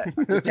woos that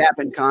just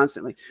happen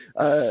constantly,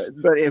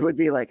 but it would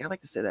be like I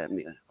like to say that I'm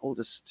the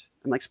oldest.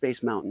 I'm like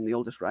Space Mountain, the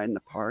oldest ride in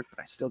the park,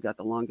 but I still got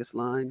the longest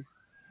line.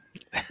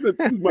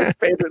 That's my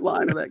favorite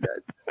line of that,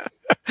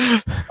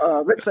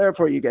 guys. Ric Flair,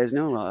 for you guys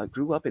know,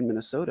 grew up in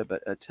Minnesota,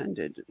 but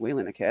attended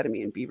Wayland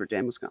Academy in Beaver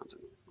Dam, Wisconsin.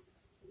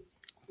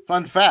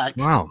 Fun fact.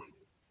 Wow.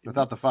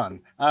 Without the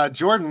fun.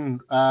 Jordan,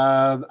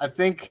 I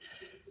think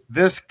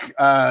this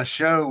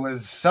show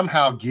was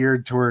somehow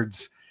geared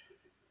towards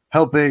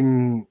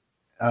helping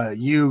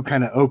you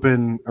kind of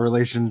open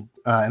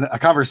a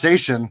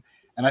conversation.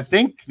 And I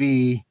think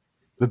the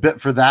bit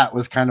for that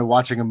was kind of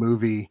watching a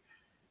movie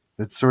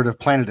that sort of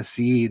planted a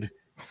seed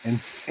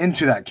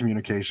into that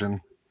communication.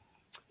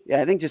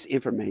 Yeah, I think just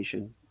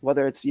information,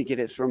 whether it's you get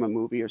it from a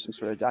movie or some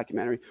sort of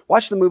documentary.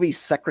 Watch the movie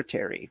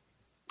Secretary.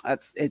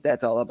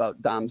 That's all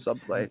about Dom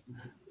subplay.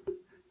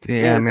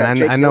 Yeah,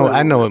 man, I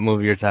know what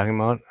movie you're talking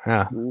about.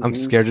 Yeah, I'm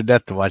scared to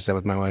death to watch that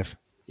with my wife.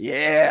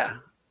 Yeah.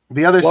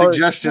 The other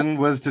suggestion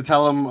was to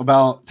tell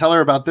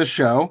her about this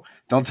show.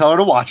 Don't tell her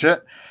to watch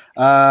it,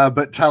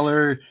 but tell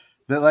her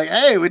that like,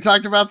 hey, we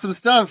talked about some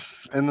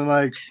stuff, and then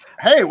like,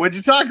 hey, what'd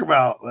you talk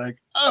about? Like,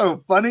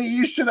 oh, funny,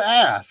 you should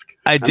ask.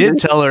 I did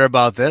tell her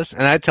about this,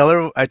 and I told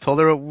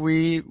her what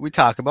we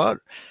talk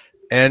about,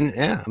 and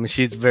yeah, I mean,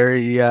 she's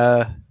very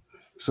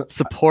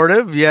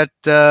supportive, yet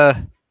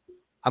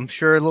I'm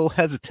sure a little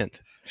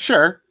hesitant.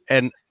 Sure.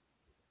 And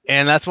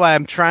that's why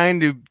I'm trying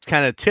to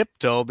kind of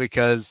tiptoe,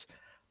 because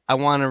I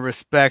want to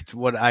respect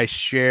what I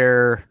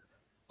share.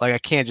 Like I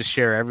can't just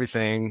share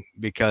everything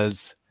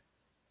because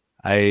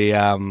I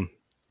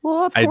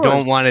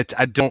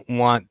don't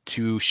want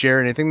to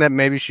share anything that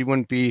maybe she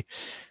wouldn't be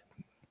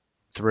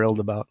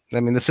thrilled about. I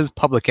mean, this is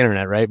public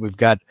internet, right? We've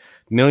got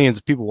millions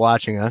of people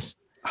watching us.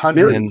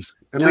 Hundreds,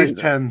 at least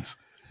tens.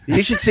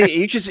 You should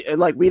see,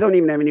 like, we don't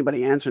even have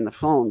anybody answering the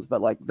phones,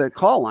 but like the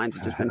call lines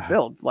have just been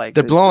filled. Like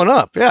they're blowing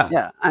up. Yeah.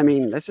 Yeah. I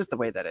mean, that's just the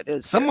way that it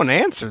is. Someone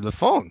answer the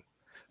phone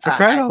for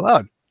crying out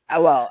loud.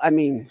 Well, I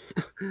mean,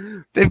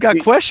 they've got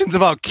questions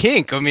about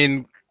kink. I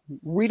mean,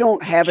 we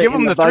don't have it. Give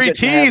them the 3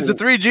 T's, the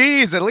 3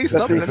 G's, at least the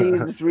something. 3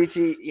 T's, the 3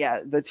 T,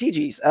 yeah, the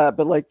TGs.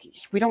 But like,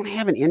 we don't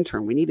have an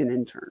intern. We need an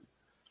intern.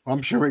 Well,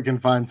 I'm sure we can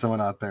find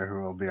someone out there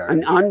who will be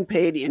an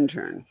unpaid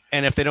intern.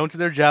 And if they don't do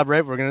their job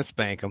right, we're gonna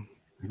spank them.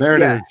 There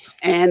it is.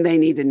 And they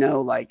need to know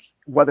like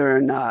whether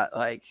or not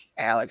like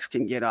Alex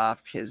can get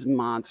off his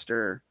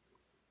monster.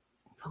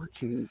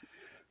 Fucking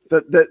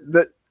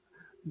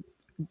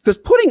does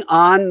putting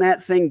on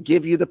that thing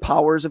give you the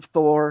powers of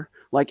Thor?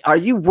 Like, are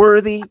you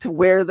worthy to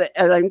wear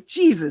the?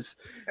 Jesus.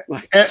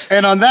 Like,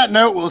 and on that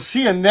note, we'll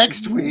see you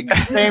next week.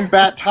 Same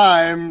bat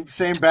time,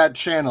 same bat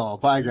channel.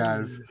 Bye,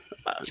 guys.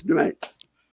 Good night.